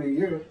it over to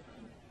Europe.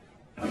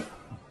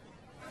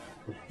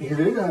 If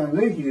they're going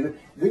to nuke you,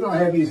 they're going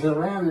to have you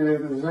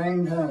surrounded at the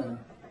same time.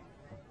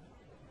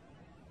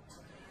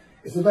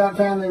 It's about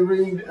time they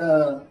read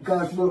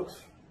God's books.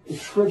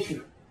 It's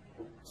scripture.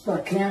 It's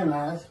not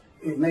canonized.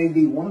 It may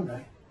be one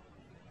day.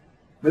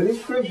 But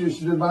it's scriptures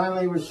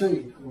divinely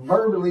received,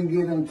 verbally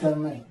given to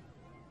me.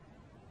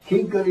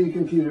 Keep go to your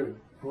computer.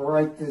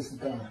 Write this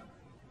down.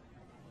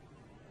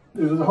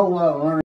 There's a whole lot of learning.